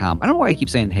woodtalkshow.com. I don't know why I keep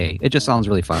saying hey. It just sounds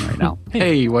really fun right now.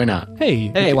 Hey, why not?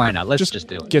 Hey, why not? Let's just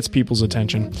do it. Gets people's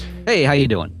attention. Hey, how you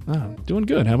doing? Doing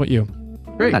good. How about you?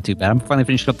 Great. Not too bad. I'm finally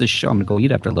finishing up this show. I'm going to go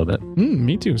eat after a little bit.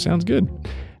 Me too. Sounds good.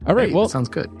 All right. Well, sounds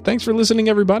good. Thanks for listening,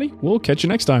 everybody. We'll catch you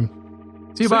next time.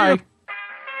 See you. Bye. This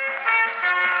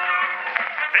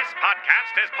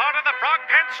podcast is part of the Frog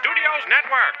Pants Studios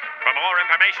Network. For more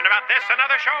information about this and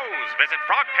other shows, visit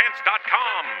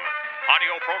frogpants.com.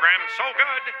 Audio program so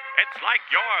good, it's like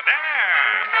you're there.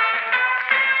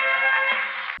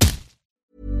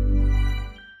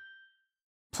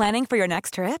 Planning for your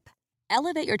next trip?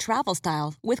 Elevate your travel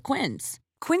style with Quince.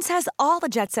 Quince has all the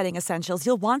jet-setting essentials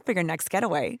you'll want for your next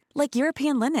getaway, like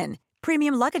European linen,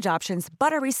 premium luggage options,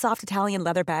 buttery soft Italian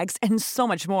leather bags, and so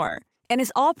much more. And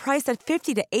is all priced at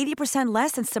 50 to 80%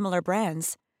 less than similar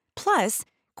brands. Plus,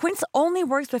 Quince only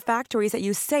works with factories that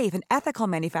use safe and ethical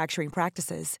manufacturing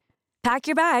practices. Pack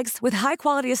your bags with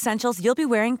high-quality essentials you'll be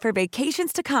wearing for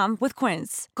vacations to come with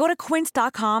Quince. Go to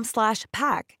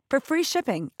quince.com/pack for free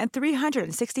shipping and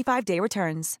 365-day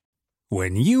returns.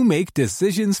 When you make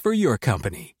decisions for your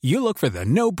company, you look for the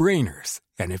no-brainers.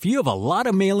 And if you have a lot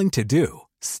of mailing to do,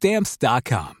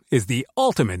 Stamps.com is the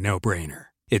ultimate no-brainer.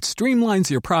 It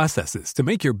streamlines your processes to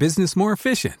make your business more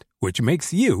efficient, which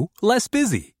makes you less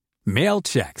busy. Mail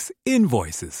checks,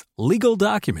 invoices, legal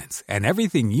documents, and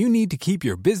everything you need to keep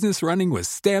your business running with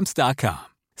Stamps.com.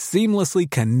 Seamlessly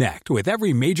connect with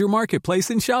every major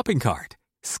marketplace and shopping cart.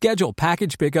 Schedule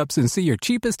package pickups and see your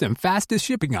cheapest and fastest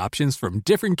shipping options from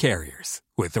different carriers.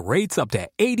 With rates up to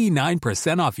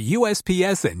 89% off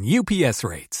USPS and UPS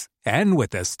rates. And with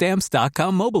the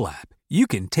Stamps.com mobile app, you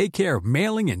can take care of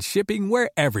mailing and shipping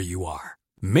wherever you are.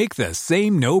 Make the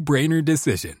same no-brainer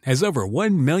decision as over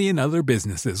 1 million other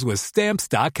businesses with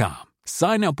Stamps.com.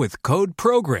 Sign up with code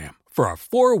PROGRAM for a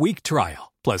 4-week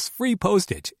trial, plus free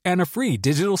postage and a free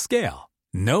digital scale.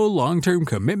 No long-term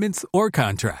commitments or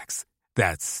contracts.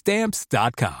 That's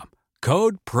Stamps.com.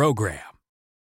 Code PROGRAM.